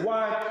up. He says,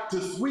 why? To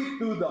sweep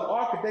through the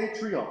Arc de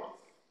Triomphe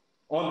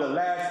on the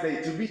last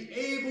day. To be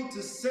able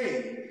to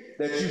say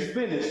that you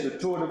finished the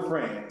Tour de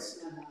France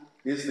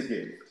is the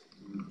gift.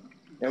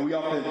 And we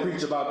often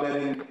preach about that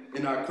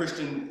in our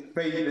Christian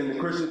faith, in the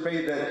Christian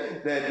faith,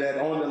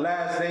 that on the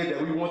last day that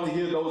we want to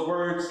hear those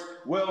words,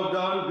 well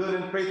done, good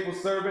and faithful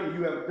servant,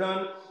 you have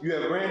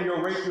ran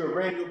your race, you have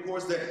ran your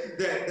course,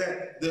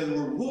 that the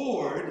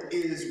reward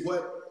is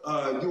what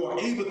you are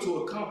able to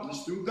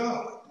accomplish through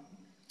God.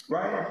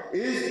 Right?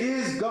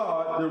 Is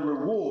God the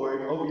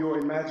reward of your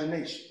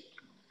imagination?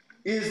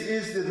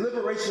 Is the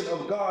liberation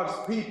of God's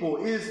people,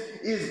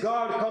 is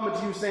God coming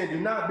to you saying, do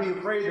not be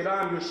afraid that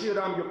I am your shield,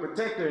 I'm your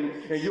protector,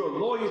 and your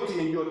loyalty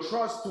and your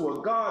trust to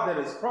a God that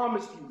has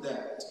promised you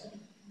that?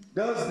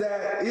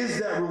 Is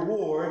that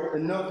reward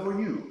enough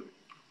for you?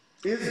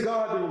 Is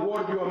God the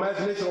reward of your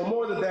imagination? Or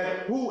more than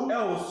that, who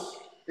else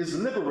is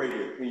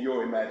liberated in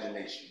your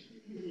imagination?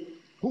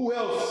 Who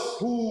else,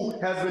 who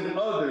has been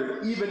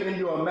othered, even in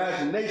your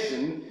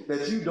imagination,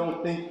 that you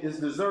don't think is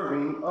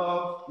deserving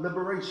of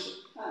liberation?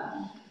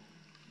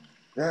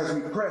 As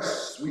we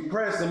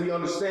press and we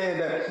understand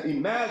that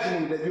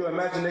imagining that your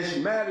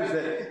imagination matters,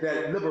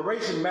 that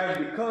liberation matters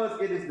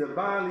because it is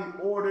divinely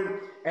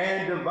ordered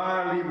and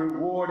divinely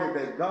rewarded,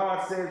 that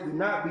God says, do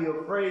not be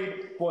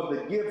afraid for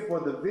the gift,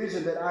 for the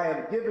vision that I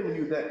have given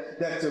you,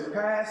 that to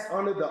pass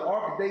under the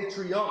Arc de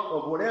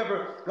Triomphe of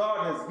whatever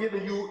God has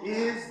given you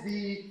is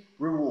the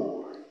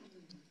reward.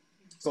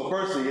 So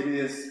firstly, it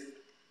is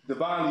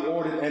divinely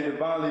ordered and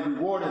divinely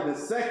rewarded. And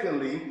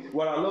secondly,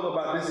 what I love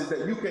about this is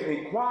that you can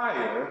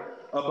inquire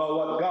about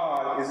what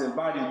God is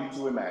inviting you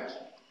to imagine.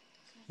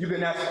 You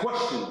can ask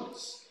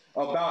questions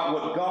about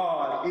what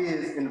God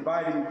is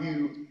inviting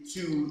you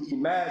to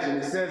imagine.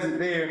 It says it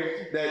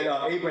there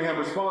that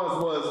Abraham's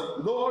response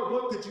was, Lord,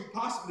 what could you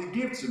possibly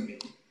give to me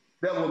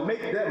that will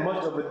make that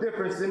much of a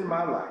difference in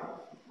my life?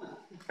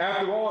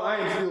 After all, I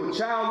am still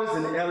childless,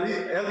 and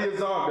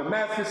Eleazar of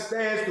Damascus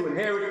stands to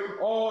inherit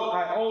all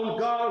I own.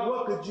 God,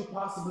 what could you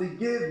possibly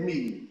give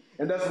me?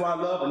 And that's why I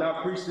love, and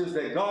I preach this,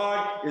 that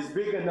God is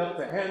big enough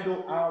to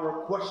handle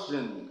our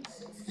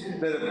questions.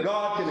 That if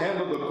God can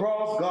handle the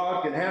cross,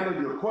 God can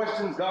handle your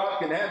questions, God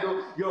can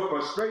handle your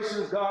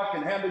frustrations, God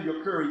can handle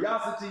your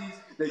curiosities,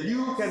 that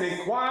you can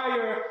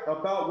inquire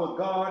about what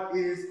God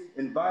is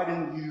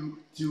inviting you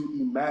to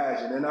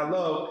imagine. And I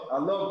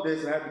love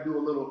this, and I had to do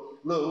a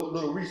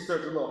little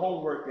research, a little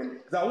homework, and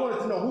because I wanted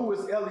to know who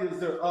was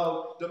Eliezer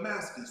of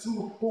Damascus,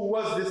 who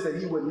was this that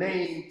he would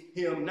name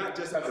him not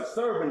just as a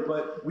servant,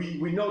 but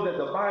we know that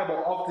the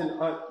Bible often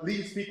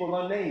leaves people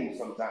unnamed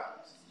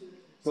sometimes.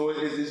 So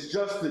it's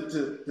just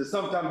to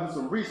sometimes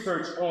do some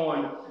research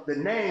on the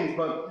names,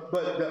 but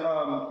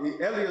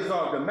Eliezer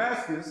of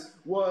Damascus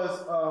was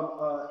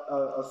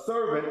a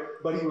servant,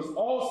 but he was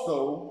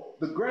also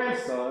the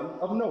grandson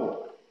of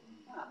Noah.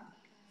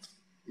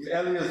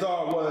 Eliezer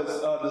was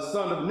the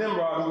son of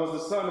Nimrod, who was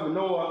the son of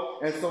Noah,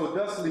 and so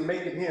thusly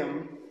making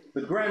him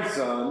the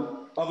grandson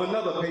of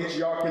another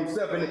patriarch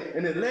himself.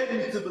 And it led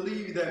me to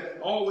believe that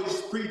I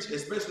always preach,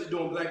 especially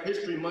during Black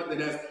History Month,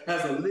 and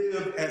as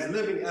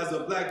living as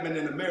a black man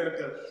in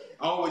America,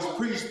 I always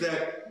preach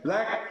that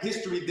Black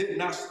history did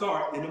not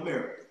start in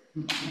America.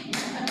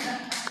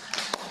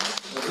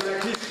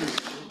 Black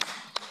history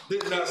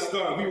did not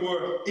start. We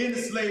were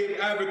enslaved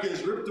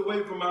Africans, ripped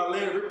away from our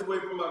land, ripped away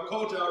from our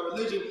culture, our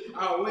religion,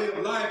 our way of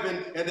life,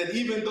 and that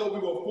even though we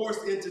were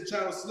forced into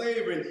chattel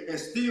slavery and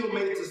still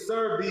made to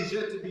serve these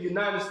yet to be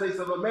United States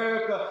of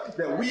America,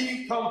 that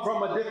we come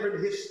from a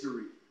different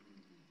history,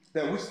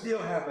 that we still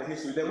have a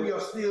history, that we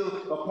are still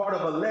a part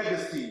of a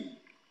legacy,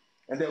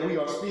 and that we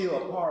are still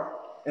a part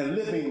and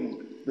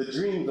living the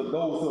dreams of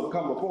those who have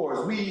come before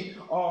us. We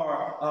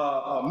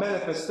are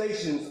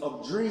manifestations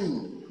of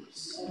dreams.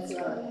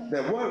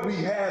 That what we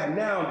have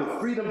now, the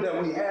freedom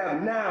that we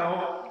have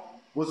now,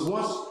 was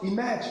once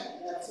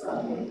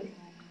imagined.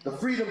 The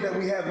freedom that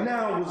we have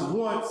now was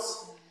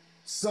once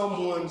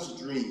someone's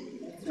dream.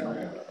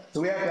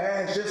 So we have to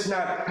ask just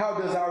not how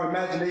does our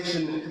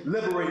imagination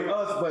liberate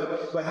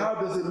us, but how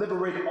does it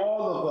liberate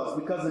all of us?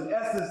 Because in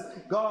essence,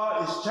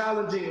 God is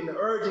challenging and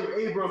urging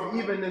Abram,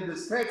 even in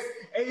this text,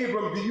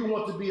 Abram, do you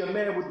want to be a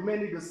man with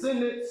many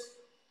descendants,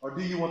 or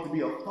do you want to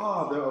be a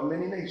father of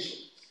many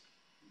nations?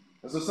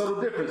 There's a subtle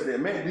difference there.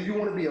 Man, do you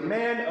want to be a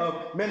man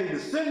of many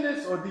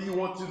descendants, or do you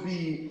want to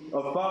be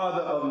a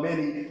father of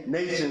many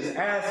nations?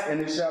 Ask,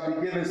 and it shall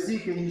be given.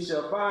 Seek, and you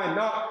shall find.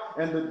 Knock,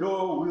 and the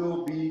door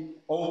will be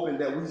open.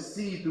 That we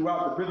see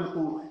throughout the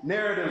biblical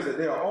narratives that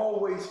there are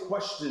always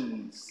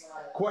questions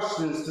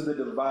to the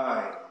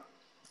divine.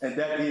 And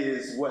that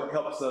is what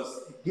helps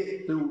us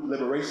get through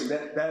liberation.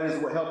 That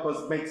is what helps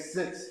us make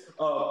sense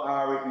of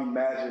our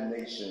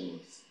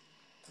imaginations.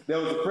 There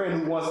was a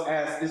friend who once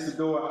asked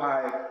Isidore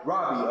I.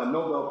 Rabi, a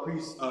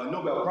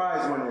Nobel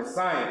Prize winner in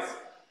science,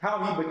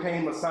 how he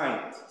became a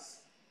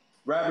scientist.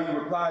 Rabi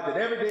replied that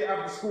every day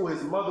after school,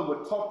 his mother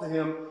would talk to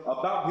him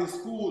about his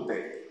school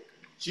day.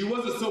 She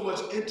wasn't so much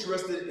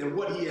interested in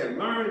what he had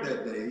learned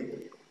that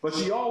day, but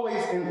she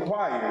always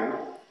inquired,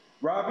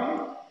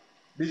 Rabi,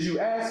 did you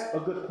ask a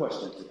good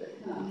question today?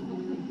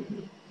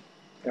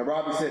 And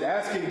Rabi said,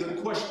 asking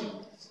good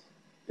questions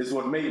is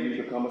what made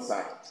me become a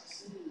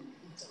scientist.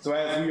 So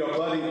as we are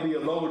budding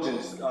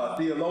theologians,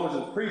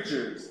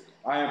 preachers,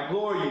 I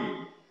implore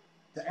you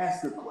to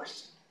ask good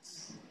questions.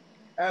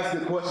 Ask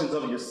good questions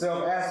of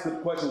yourself. Ask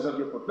good questions of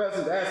your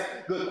professors.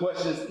 Ask good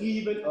questions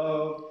even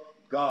of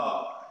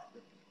God.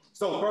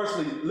 So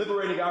firstly,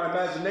 liberating our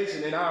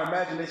imagination, and our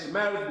imagination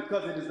matters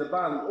because it is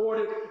divinely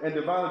ordered and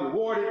divinely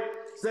rewarded.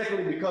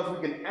 Secondly, because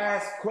we can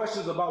ask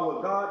questions about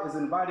what God is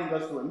inviting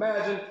us to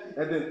imagine.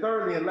 And then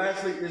thirdly and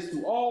lastly is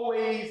to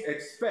always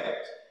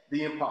expect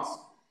the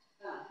impossible.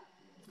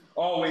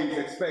 Always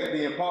expect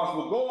the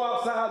impossible. Go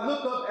outside,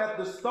 look up at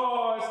the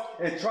stars,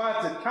 and try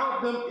to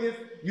count them if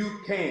you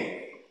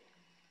can.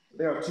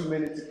 There are too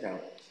many to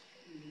count.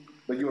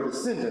 But your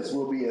descendants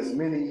will be as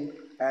many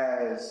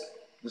as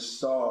the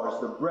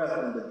stars. The breadth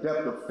and the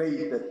depth of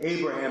faith that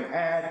Abraham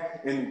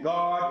had in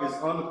God is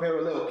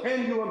unparalleled.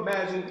 Can you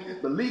imagine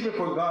believing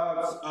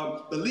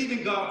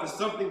God for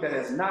something that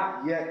has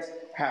not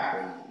yet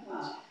happened?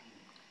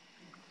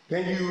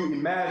 Can you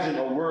imagine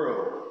a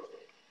world,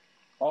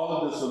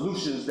 all of the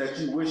solutions that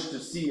you wish to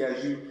see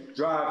as you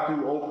drive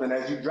through Oakland,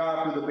 as you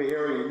drive through the Bay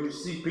Area, you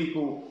see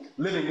people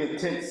living in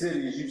tent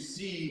cities, you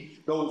see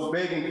those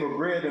begging for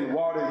bread and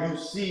water, you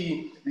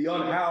see the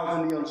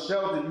unhoused and the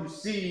unsheltered, you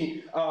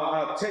see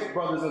our tech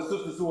brothers and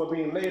sisters who are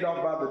being laid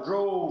off by the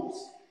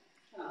droves.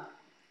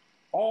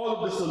 All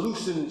of the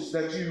solutions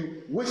that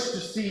you wish to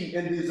see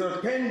in this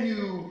earth, can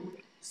you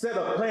set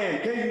a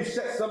plan? Can you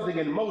set something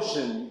in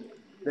motion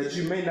that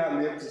you may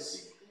not live to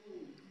see?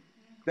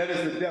 That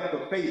is the depth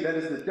of faith. That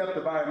is the depth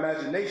of our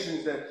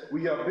imaginations, that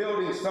we are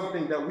building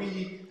something that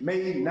we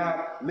may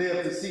not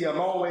live to see. I'm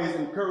always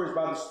encouraged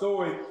by the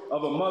story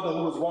of a mother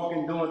who was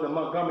walking during the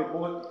Montgomery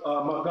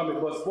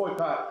bus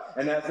boycott,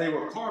 and as they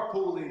were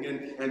carpooling,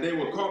 and they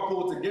were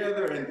carpooled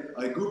together, and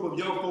a group of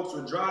young folks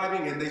were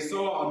driving, and they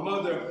saw a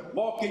mother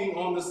walking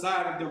on the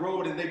side of the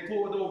road, and they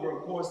pulled over,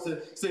 of course,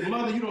 to say,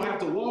 "Mother, you don't have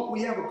to walk.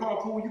 We have a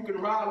carpool. You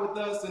can ride with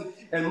us."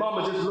 And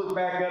Mama just looked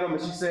back at them,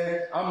 and she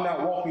said, "I'm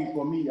not walking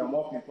for me. I'm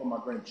walking for my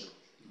grandchildren."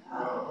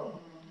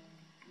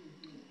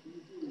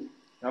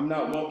 I'm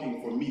not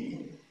walking for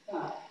me,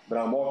 but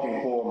I'm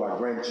walking for my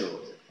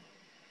grandchildren.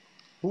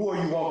 Who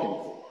are you walking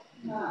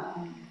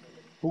for?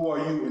 Who are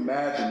you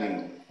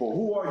imagining for?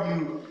 Who are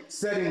you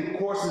setting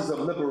courses of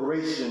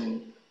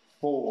liberation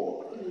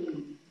for?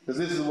 Because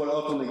this is what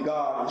ultimately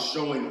God is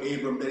showing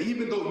Abram, that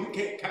even though you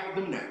can't count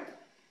them now,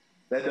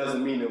 that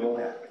doesn't mean it won't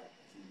happen.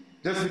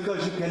 Just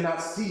because you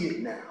cannot see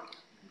it now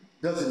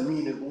doesn't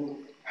mean it won't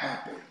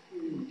happen.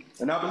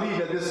 And I believe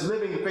that this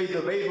living faith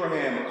of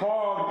Abraham,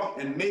 carved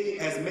and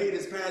has made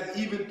his path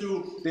even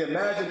through the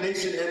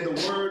imagination and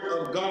the word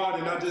of God.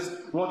 And I just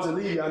want to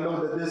leave you. I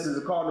know that this is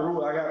a cardinal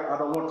rule. I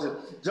don't want to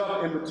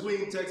jump in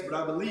between texts,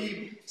 but I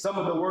believe some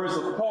of the words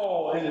of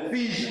Paul in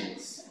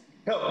Ephesians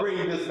help bring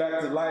this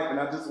back to life. And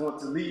I just want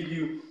to leave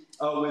you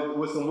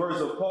with some words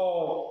of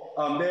Paul.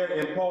 There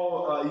in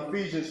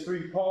Ephesians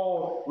 3,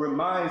 Paul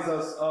reminds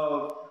us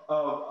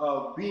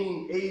of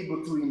being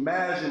able to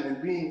imagine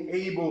and being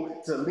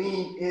able to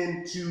lean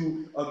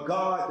into a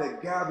God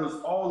that gathers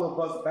all of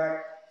us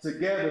back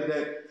together.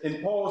 That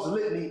in Paul's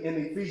litany in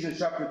Ephesians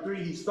chapter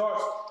 3, he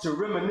starts to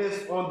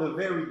reminisce on the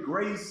very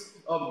grace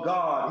of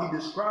God. He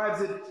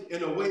describes it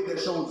in a way that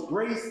shows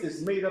grace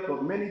is made up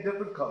of many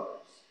different colors.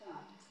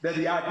 That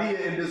the idea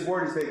in this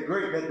word is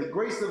that the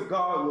grace of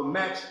God will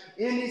match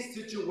any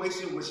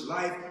situation which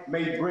life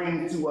may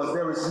bring to us.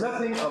 There is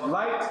nothing of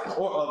light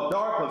or of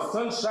dark, of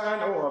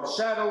sunshine or of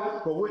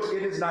shadow, for which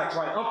it is not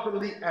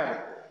triumphantly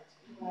adequate.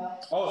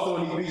 Also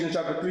in Ephesians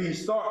chapter 3, he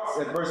starts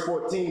at verse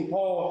 14.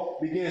 Paul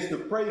begins to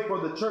pray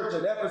for the church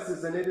at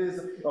Ephesus, and it is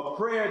a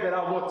prayer that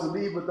I want to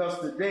leave with us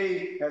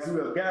today as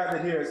we are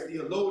gathered here as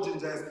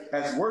theologians,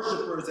 as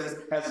worshipers,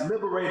 as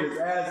liberators,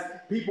 as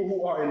people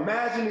who are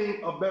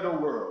imagining a better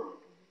world.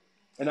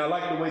 And I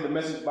like the way the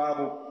Message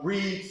Bible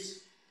reads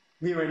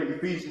here in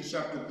Ephesians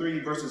chapter 3,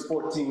 verses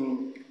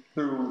 14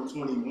 through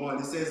 21.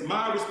 It says,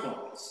 my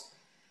response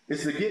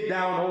is to get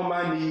down on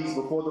my knees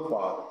before the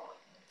Father,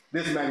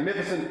 this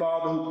magnificent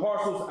Father who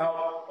parcels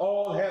out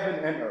all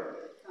heaven and earth.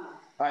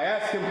 I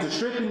ask him to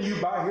strengthen you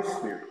by his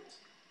Spirit,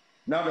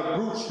 not a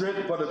brute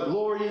strength, but a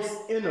glorious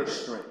inner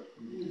strength,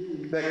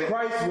 that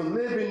Christ will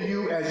live in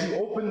you as you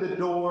open the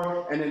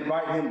door and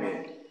invite him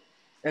in.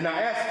 And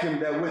I ask him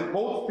that with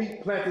both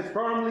feet planted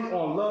firmly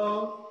on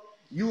love,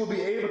 you will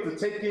be able to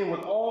take in with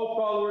all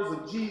followers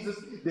of Jesus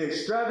the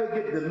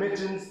extravagant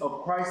dimensions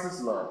of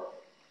Christ's love.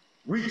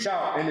 Reach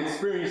out and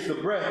experience the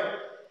breadth,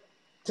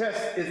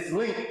 test its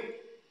length,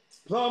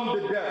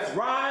 plumb the depths,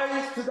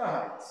 rise to the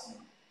heights,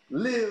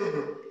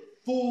 live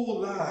full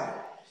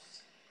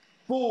lives,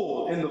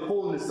 full in the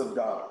fullness of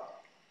God.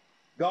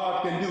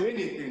 God can do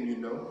anything, you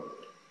know,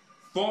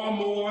 far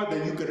more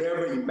than you could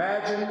ever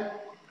imagine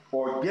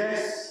or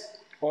guess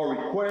or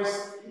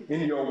request in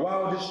your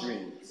wildest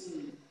dreams.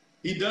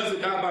 He does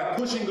it not by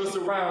pushing us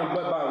around,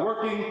 but by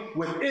working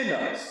within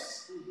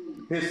us,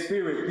 his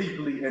Spirit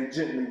deeply and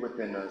gently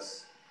within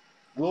us.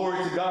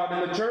 Glory to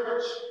God in the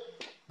church.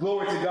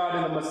 Glory to God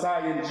in the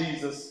Messiah in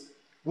Jesus.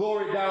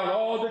 Glory down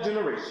all the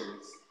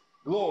generations.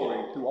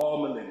 Glory to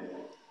all millennia.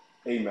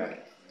 Amen.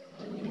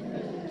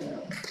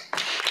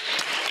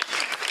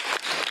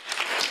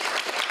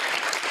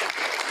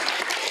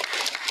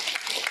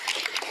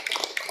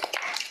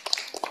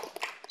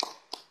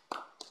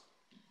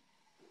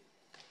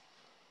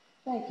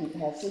 Thank you,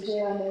 Pastor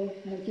Jeremy.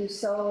 Thank you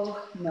so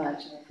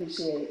much. I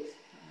appreciate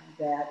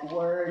that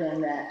word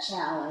and that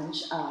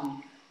challenge.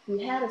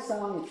 We had a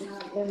song, it's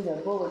not in the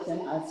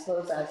bulletin. I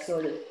suppose I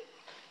sort of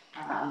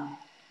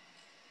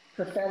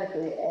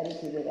prophetically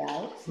edited it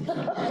out.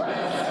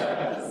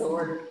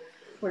 Sort of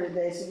for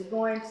today. So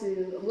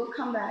we'll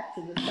come back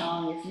to the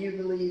song, If You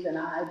Believe and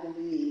I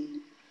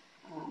Believe.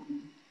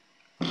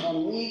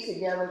 And we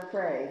together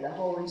pray. The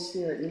Holy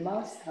Spirit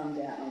must come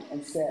down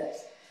and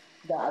set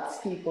God's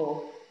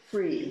people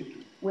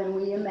free when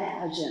we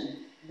imagine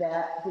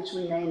that which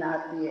we may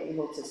not be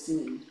able to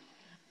see.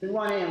 We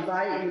want to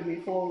invite you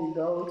before we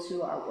go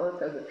to our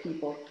work of the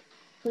people.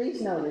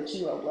 Please know that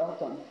you are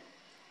welcome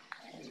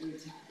every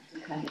time to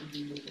come and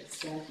be with us.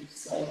 Thank you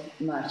so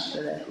much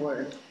for that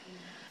word.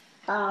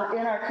 In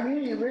our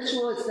community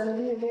ritual, it's going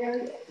to be a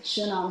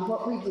variation on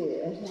what we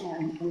did,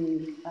 and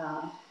we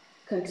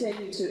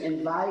continue to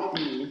invite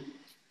you.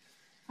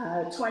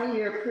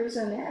 20-year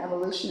prison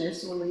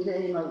abolitionist Walida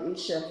A.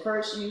 Marisha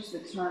first used the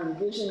term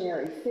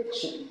visionary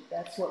fiction.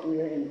 That's what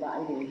we are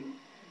inviting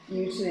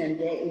you to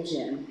engage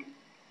in.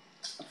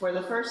 For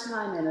the first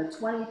time in a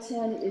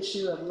 2010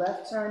 issue of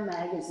Left Turn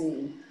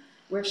magazine,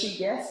 where she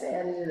guest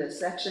edited a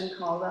section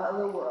called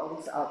Other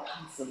Worlds Are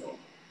Possible.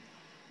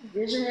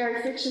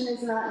 Visionary fiction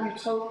is not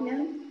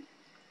utopian.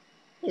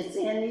 It's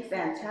any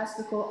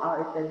fantastical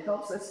art that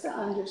helps us to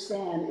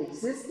understand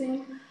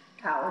existing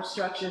power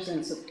structures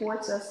and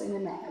supports us in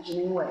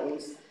imagining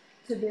ways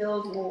to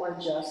build more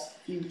just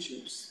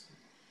futures.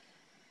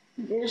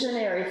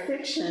 Visionary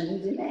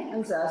fiction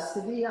demands us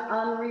to be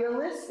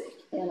unrealistic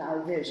in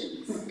our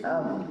visions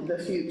of the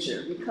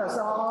future, because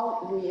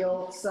all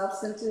real,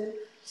 substantive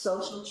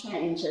social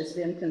change has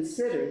been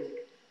considered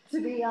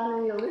to be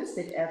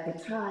unrealistic at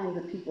the time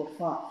the people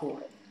fought for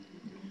it.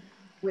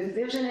 With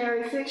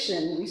visionary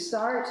fiction, we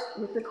start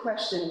with the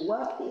question,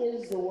 what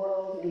is the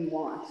world we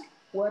want?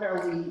 What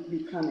are we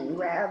becoming?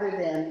 Rather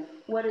than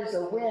what is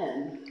a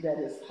win that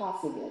is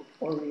possible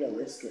or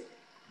realistic.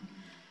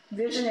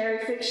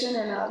 Visionary fiction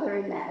and other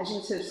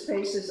imaginative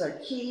spaces are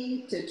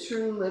key to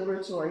true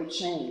liberatory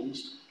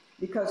change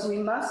because we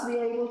must be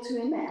able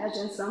to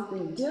imagine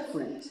something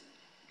different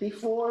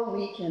before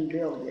we can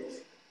build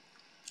it.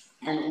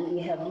 And we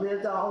have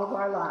lived all of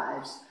our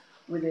lives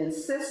within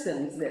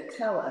systems that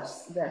tell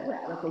us that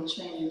radical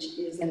change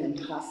is an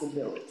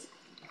impossibility.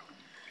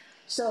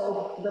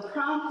 So the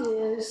prompt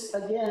is,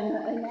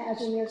 again,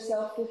 imagine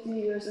yourself 50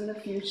 years in the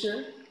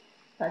future.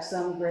 By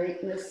some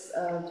greatness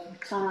of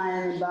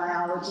time and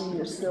biology,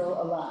 you're still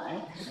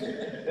alive.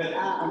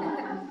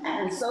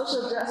 And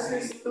social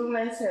justice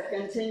movements have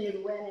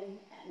continued winning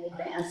and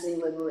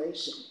advancing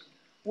liberation.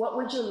 What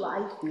would your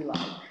life be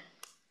like?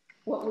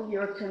 What would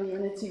your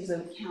communities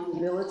of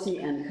accountability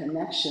and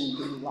connection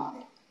be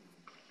like?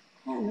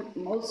 And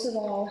most of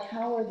all,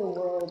 how are the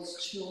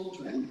world's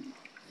children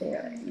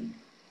faring?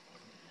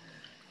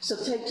 So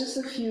take just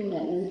a few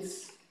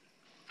minutes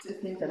to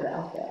think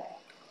about that.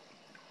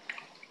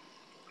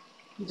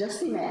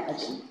 Just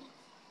imagine.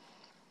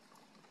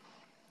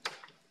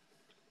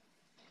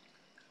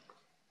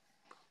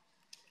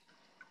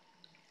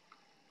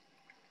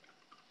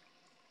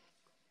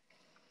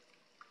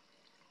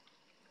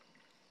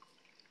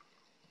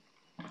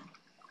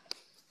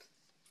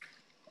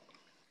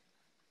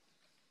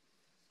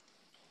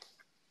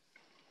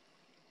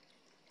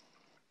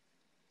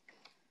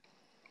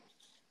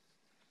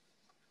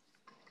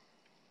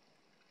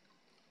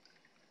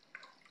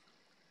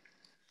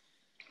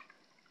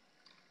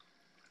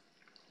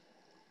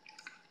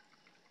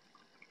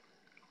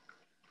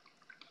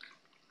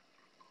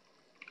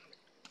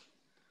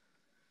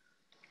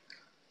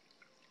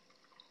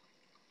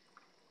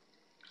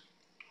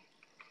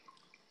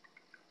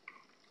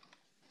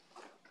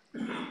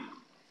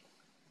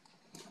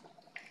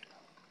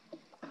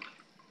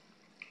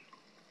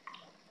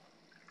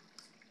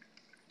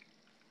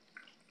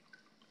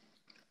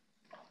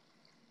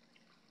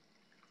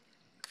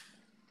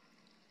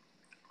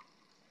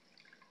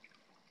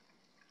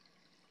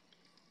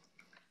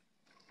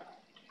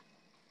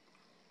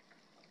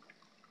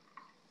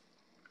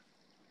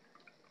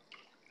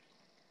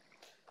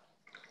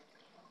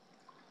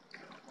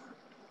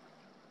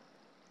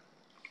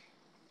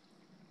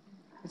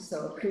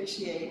 So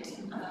appreciate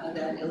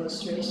that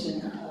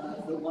illustration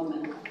of the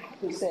woman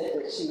who said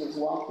that she was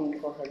walking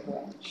for her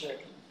grandchildren.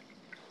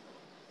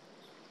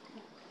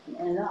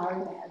 And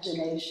our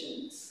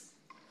imaginations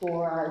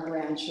for our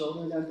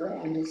grandchildren, our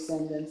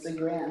grand-descendants, our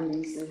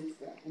grandnieces,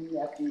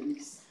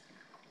 grandnephews,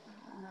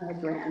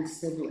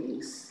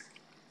 grand-siblings.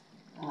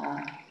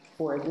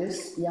 For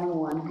this young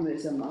one who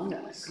is among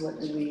us,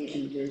 what do we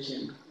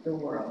envision the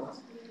world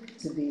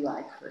to be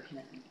like for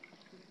him?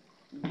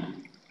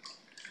 Mm-hmm.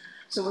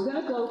 So we're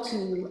going to go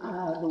to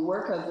the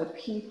work of the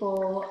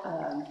people.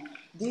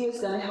 Dee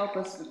is going to help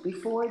us, but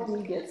before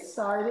Dee gets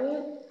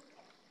started,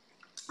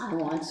 I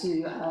want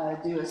to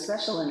do a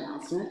special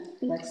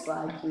announcement. Next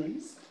slide,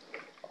 please.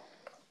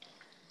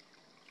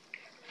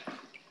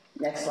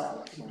 Next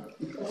slide.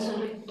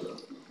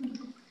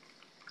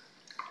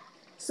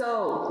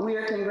 So we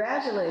are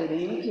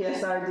congratulating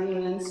PSR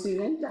Dean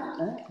student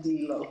Donna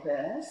D.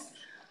 Lopez,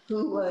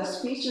 who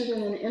was featured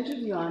in an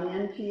interview on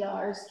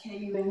NPR's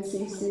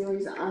KUNC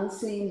series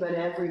Unseen But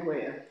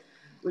Everywhere,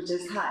 which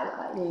is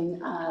highlighting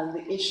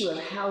the issue of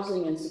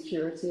housing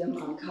insecurity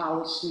among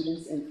college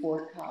students in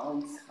Fort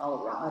Collins,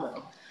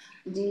 Colorado.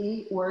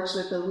 Dee works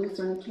with the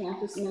Lutheran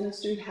Campus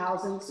Ministry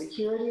Housing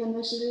Security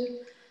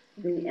Initiative.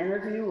 The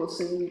interview will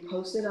soon be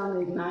posted on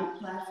the Ignite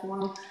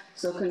platform,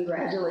 so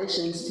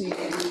congratulations to you.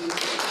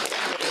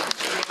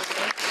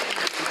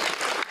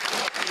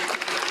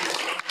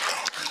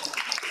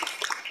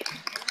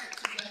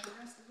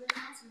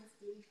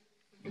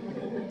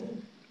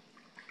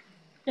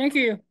 Thank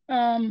you.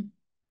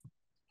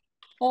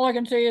 All I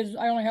can say is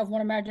I only have one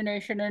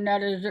imagination, and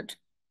that is that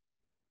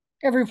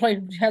every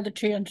place has a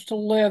chance to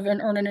live and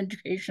earn an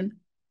education,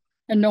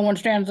 and no one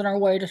stands in our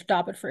way to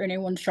stop it for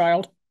anyone's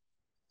child.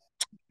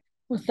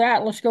 With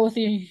that, let's go with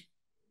the...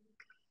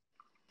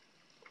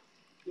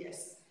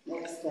 Yes,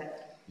 next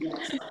step.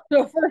 Yes.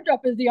 So first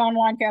up is the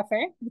online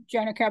cafe with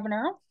Jenna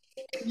Cabanero,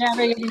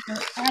 navigating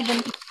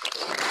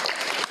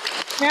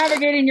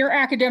your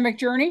academic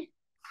journey.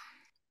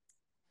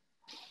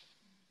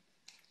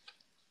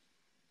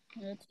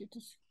 Let's get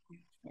this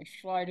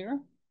next slide here.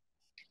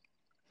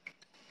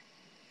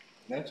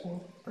 Next one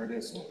or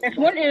this one? Next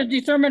one is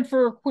the Sermon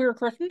for Queer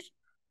Christians.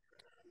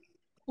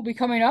 Will be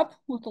coming up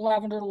with the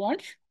Lavender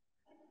Lunch.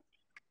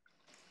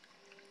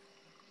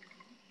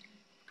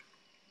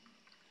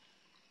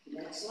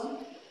 Next one.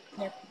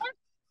 Next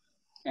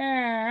one.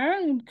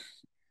 And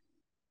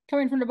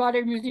coming from the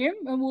Badè Museum,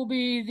 and will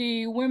be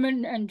the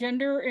Women and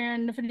Gender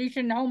in the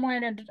Phoenician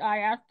Homeland and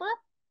Diaspora.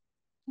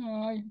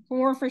 For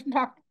more information,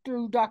 talk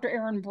to Dr.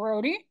 Aaron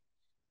Brody.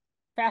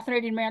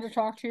 Fascinating man to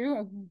talk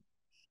to.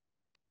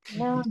 I've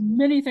learned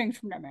many things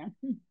from that man.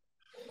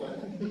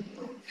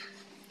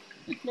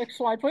 Next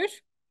slide,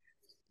 please.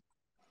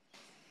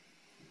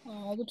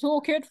 The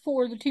toolkit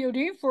for the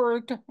TOD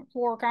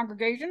for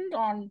congregations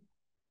on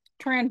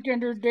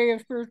Transgender Day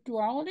of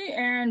Spirituality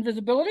and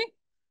Visibility.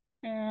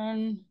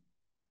 And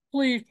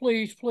please,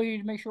 please,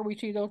 please make sure we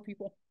see those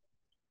people.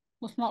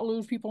 Let's not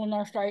lose people in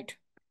our sight.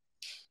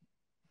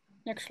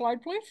 Next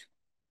slide, please.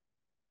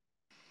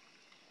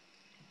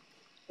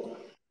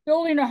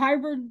 Building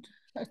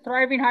a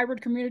thriving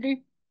hybrid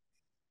community.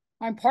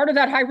 I'm part of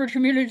that hybrid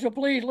community, so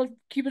please, let's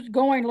keep it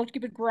going. Let's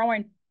keep it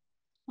growing.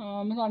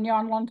 On the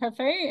online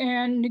cafe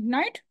and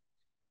Ignite.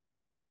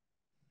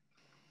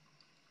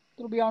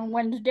 It'll be on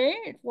Wednesday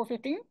at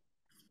 4:15.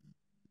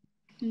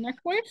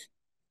 Next, please.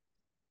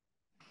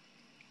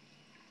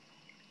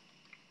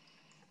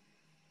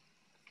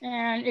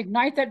 And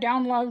Ignite, that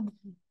download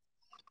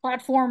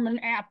platform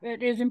and app.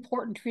 It is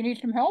important. If you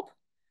need some help,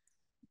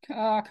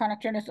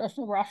 contact Janice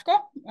Nebraska.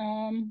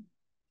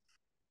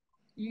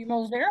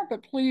 Email's there,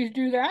 but please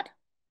do that.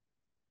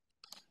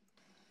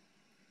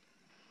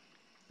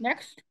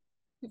 Next,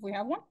 if we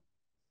have one.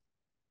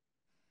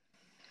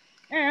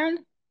 And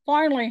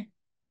finally,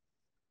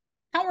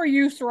 how are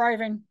you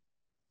thriving? Do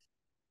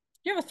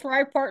you have a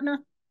Thrive partner?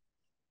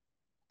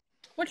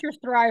 What's your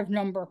Thrive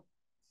number?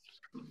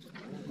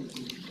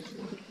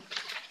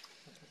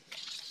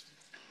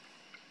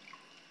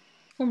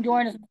 Come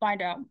join us and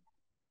find out.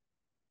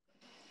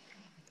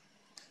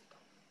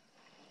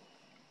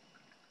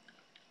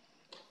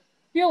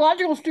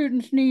 Theological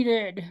students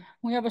needed.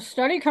 We have a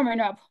study coming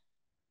up.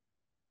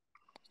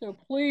 So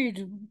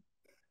please,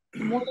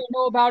 the more they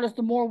know about us,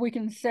 the more we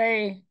can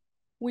say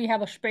we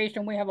have a space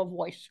and we have a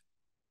voice.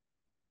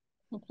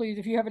 So please,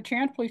 if you have a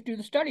chance, please do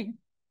the study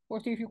or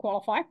see if you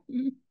qualify.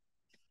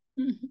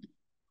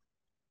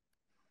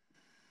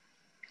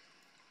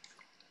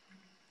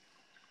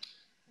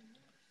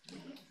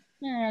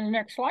 And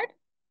next slide.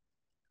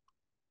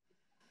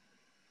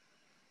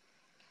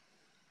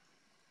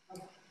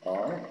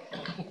 All right.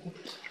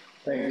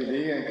 Thank you,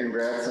 Dee, and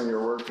congrats on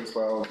your work as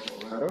well,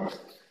 Orlando.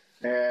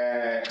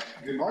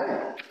 Good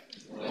morning.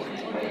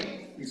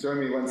 Please join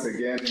me once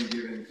again in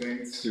giving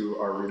thanks to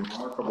our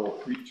remarkable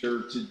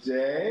preacher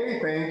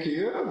today. Thank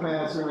you,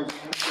 Pastor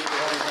McCants.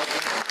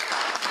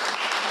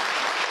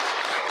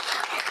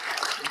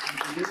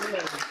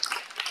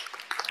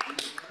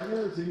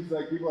 It seems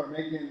like people are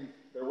making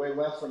their way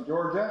west from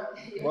Georgia.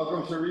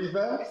 Welcome,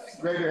 Sharifa.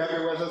 Great to have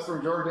you with us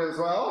from Georgia as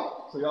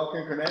well. So y'all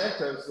can connect.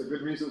 There's a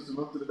good reasons to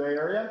move to the Bay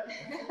Area.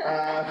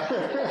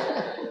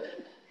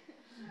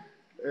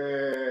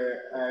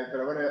 But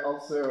I want to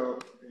also,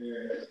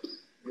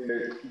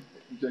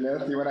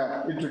 Jeanette, do you want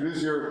to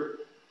introduce your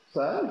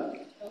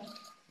son?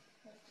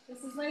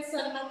 This is my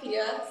son,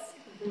 Matthias.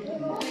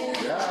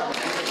 Yeah.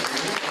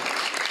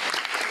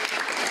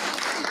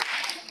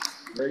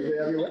 Great to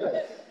have you with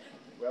us.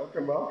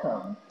 Welcome,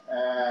 welcome.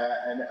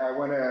 And I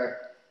want to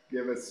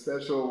give a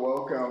special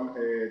welcome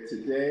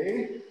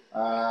today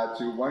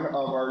to one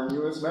of our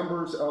newest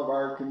members of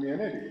our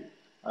community,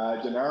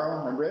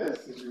 Gennaro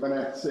Andres. If you want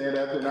to say it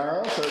out,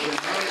 Gennaro. So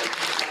Gennaro is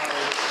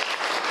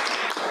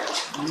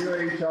our new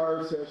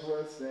HR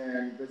specialist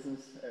and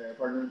business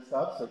partner and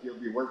stuff. So he'll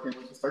be working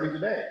starting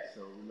today.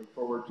 So we look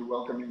forward to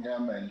welcoming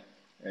him and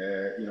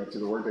to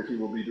the work that he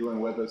will be doing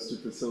with us to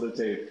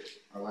facilitate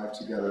our life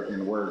together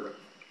in work.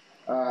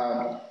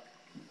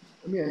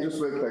 Let me end just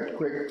with a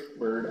quick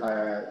word.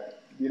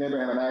 Dean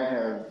Abraham and I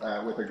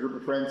have, with a group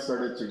of friends,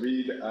 started to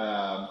read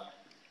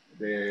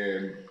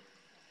the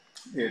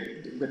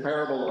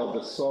Parable of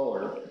the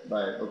Sower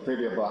by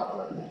Octavia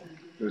Butler.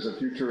 There's a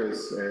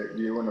futurist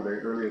view, one of the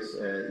earliest,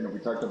 we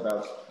talked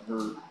about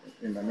her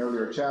in an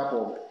earlier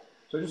chapel.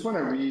 So I just want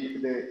to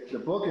read, the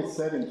book is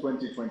set in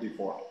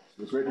 2024.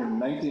 It was written in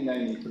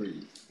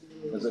 1993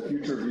 as a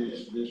future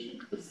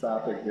vision,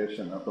 dystopic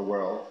vision of the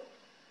world.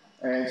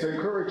 And so I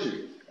encourage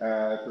you,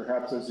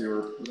 perhaps as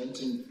your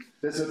Lenten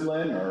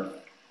discipline or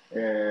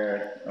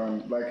on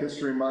Black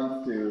History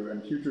Month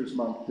and Futures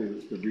Month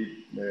to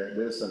read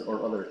this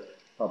or other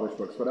published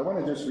books. But I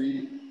want to just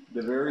read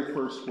the very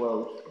first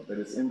quote that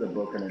is in the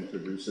book and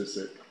introduces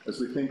it as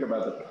we think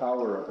about the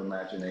power of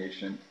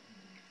imagination.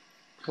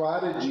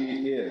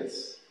 Prodigy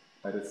is,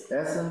 at its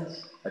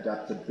essence,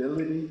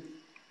 adaptability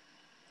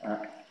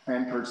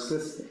and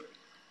persistence,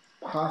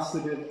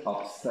 positive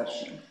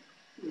obsession.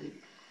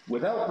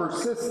 Without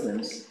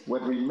persistence,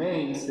 what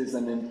remains is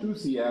an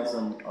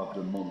enthusiasm of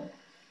the moment.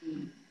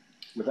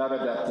 Without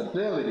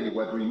adaptability,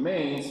 what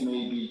remains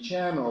may be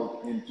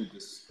channeled into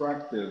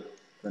destructive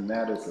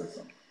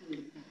fanaticism.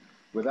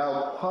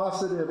 Without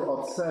positive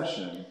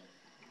obsession,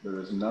 there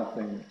is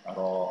nothing at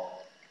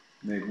all.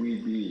 May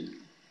we be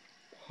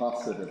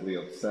positively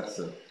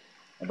obsessive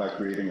about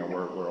creating a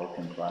world where all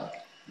can thrive.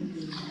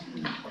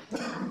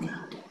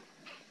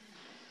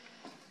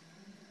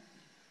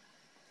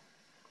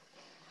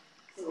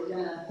 So we're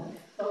going to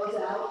close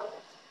out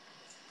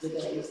the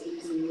day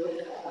speaking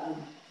with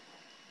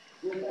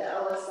the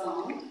Ella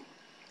song,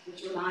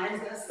 which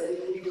reminds us that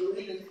if we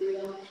believe in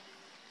freedom,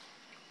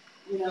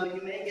 you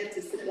may get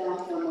to sit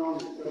down for a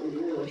moment, but we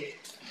really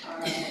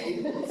are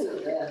able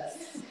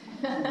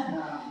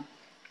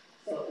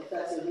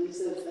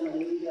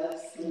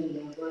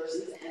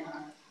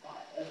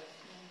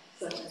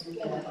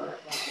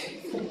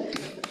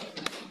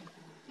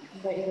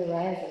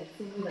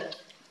And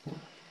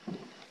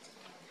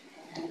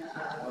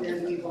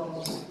then we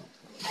will,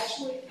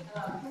 actually,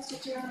 Pastor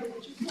Jeremy,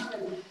 would you come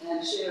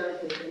and share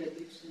the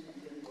benediction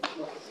and then we'll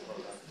close?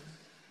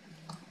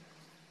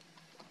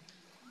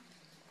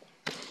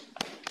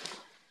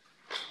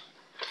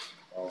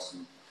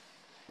 Awesome.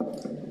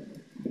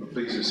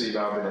 Please receive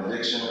our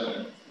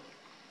benediction.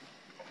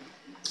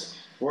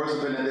 Words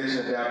of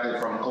benediction adapted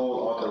from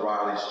Cole Arthur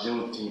Riley's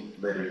Juneteenth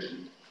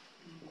liturgy.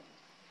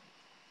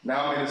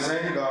 Now may the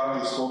same God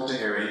who spoke to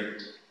Harry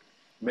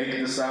make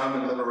the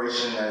sound of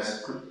liberation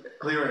as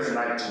clear as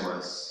night to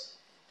us.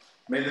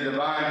 May the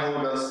divine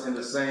hold us in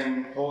the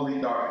same holy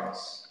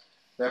darkness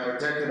that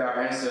protected our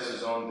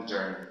ancestors on the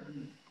journey.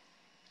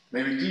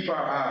 May we keep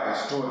our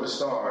eyes toward the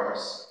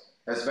stars,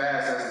 as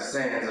vast as the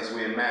sands as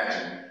we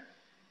imagine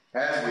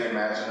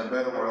a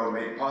better world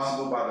made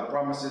possible by the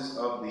promises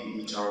of the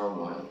Eternal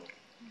One.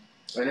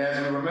 And as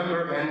we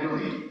remember and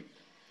believe,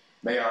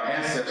 may our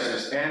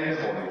ancestors and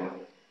the Holy One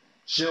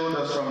shield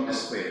us from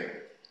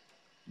despair,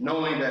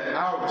 knowing that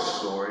our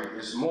story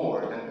is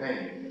more than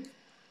pain.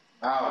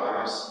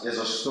 Ours is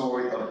a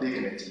story of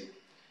dignity,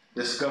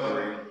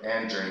 discovery,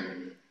 and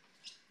dreaming.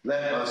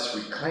 Let us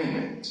reclaim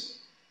it,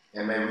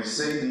 and may we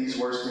say these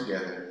words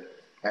together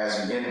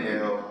as we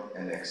inhale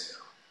and exhale.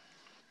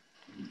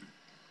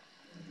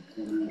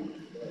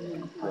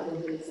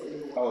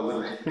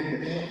 Oh,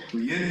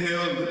 we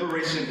inhale,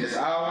 liberation is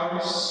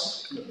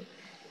ours,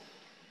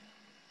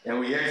 and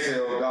we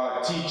exhale,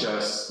 God teach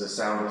us the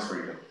sound of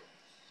freedom.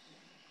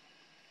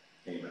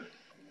 Amen.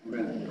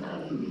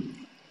 Amen.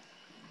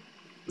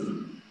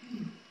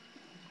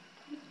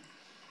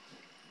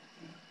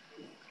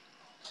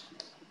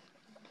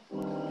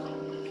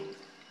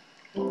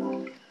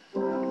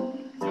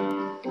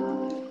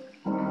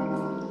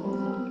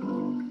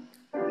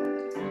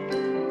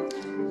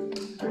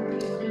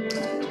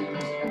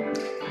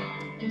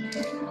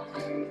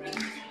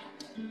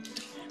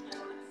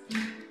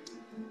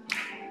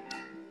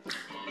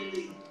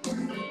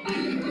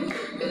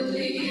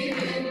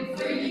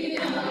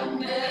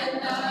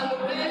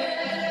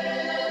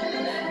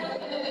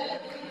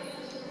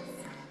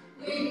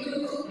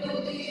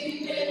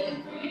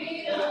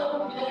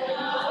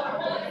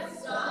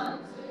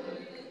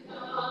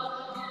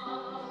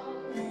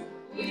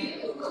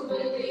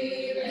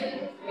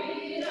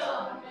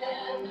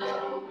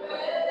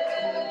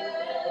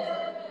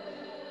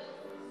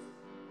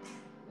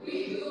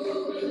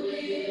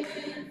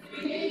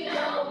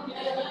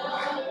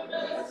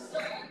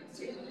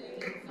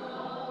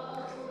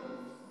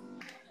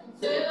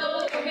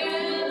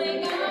 Till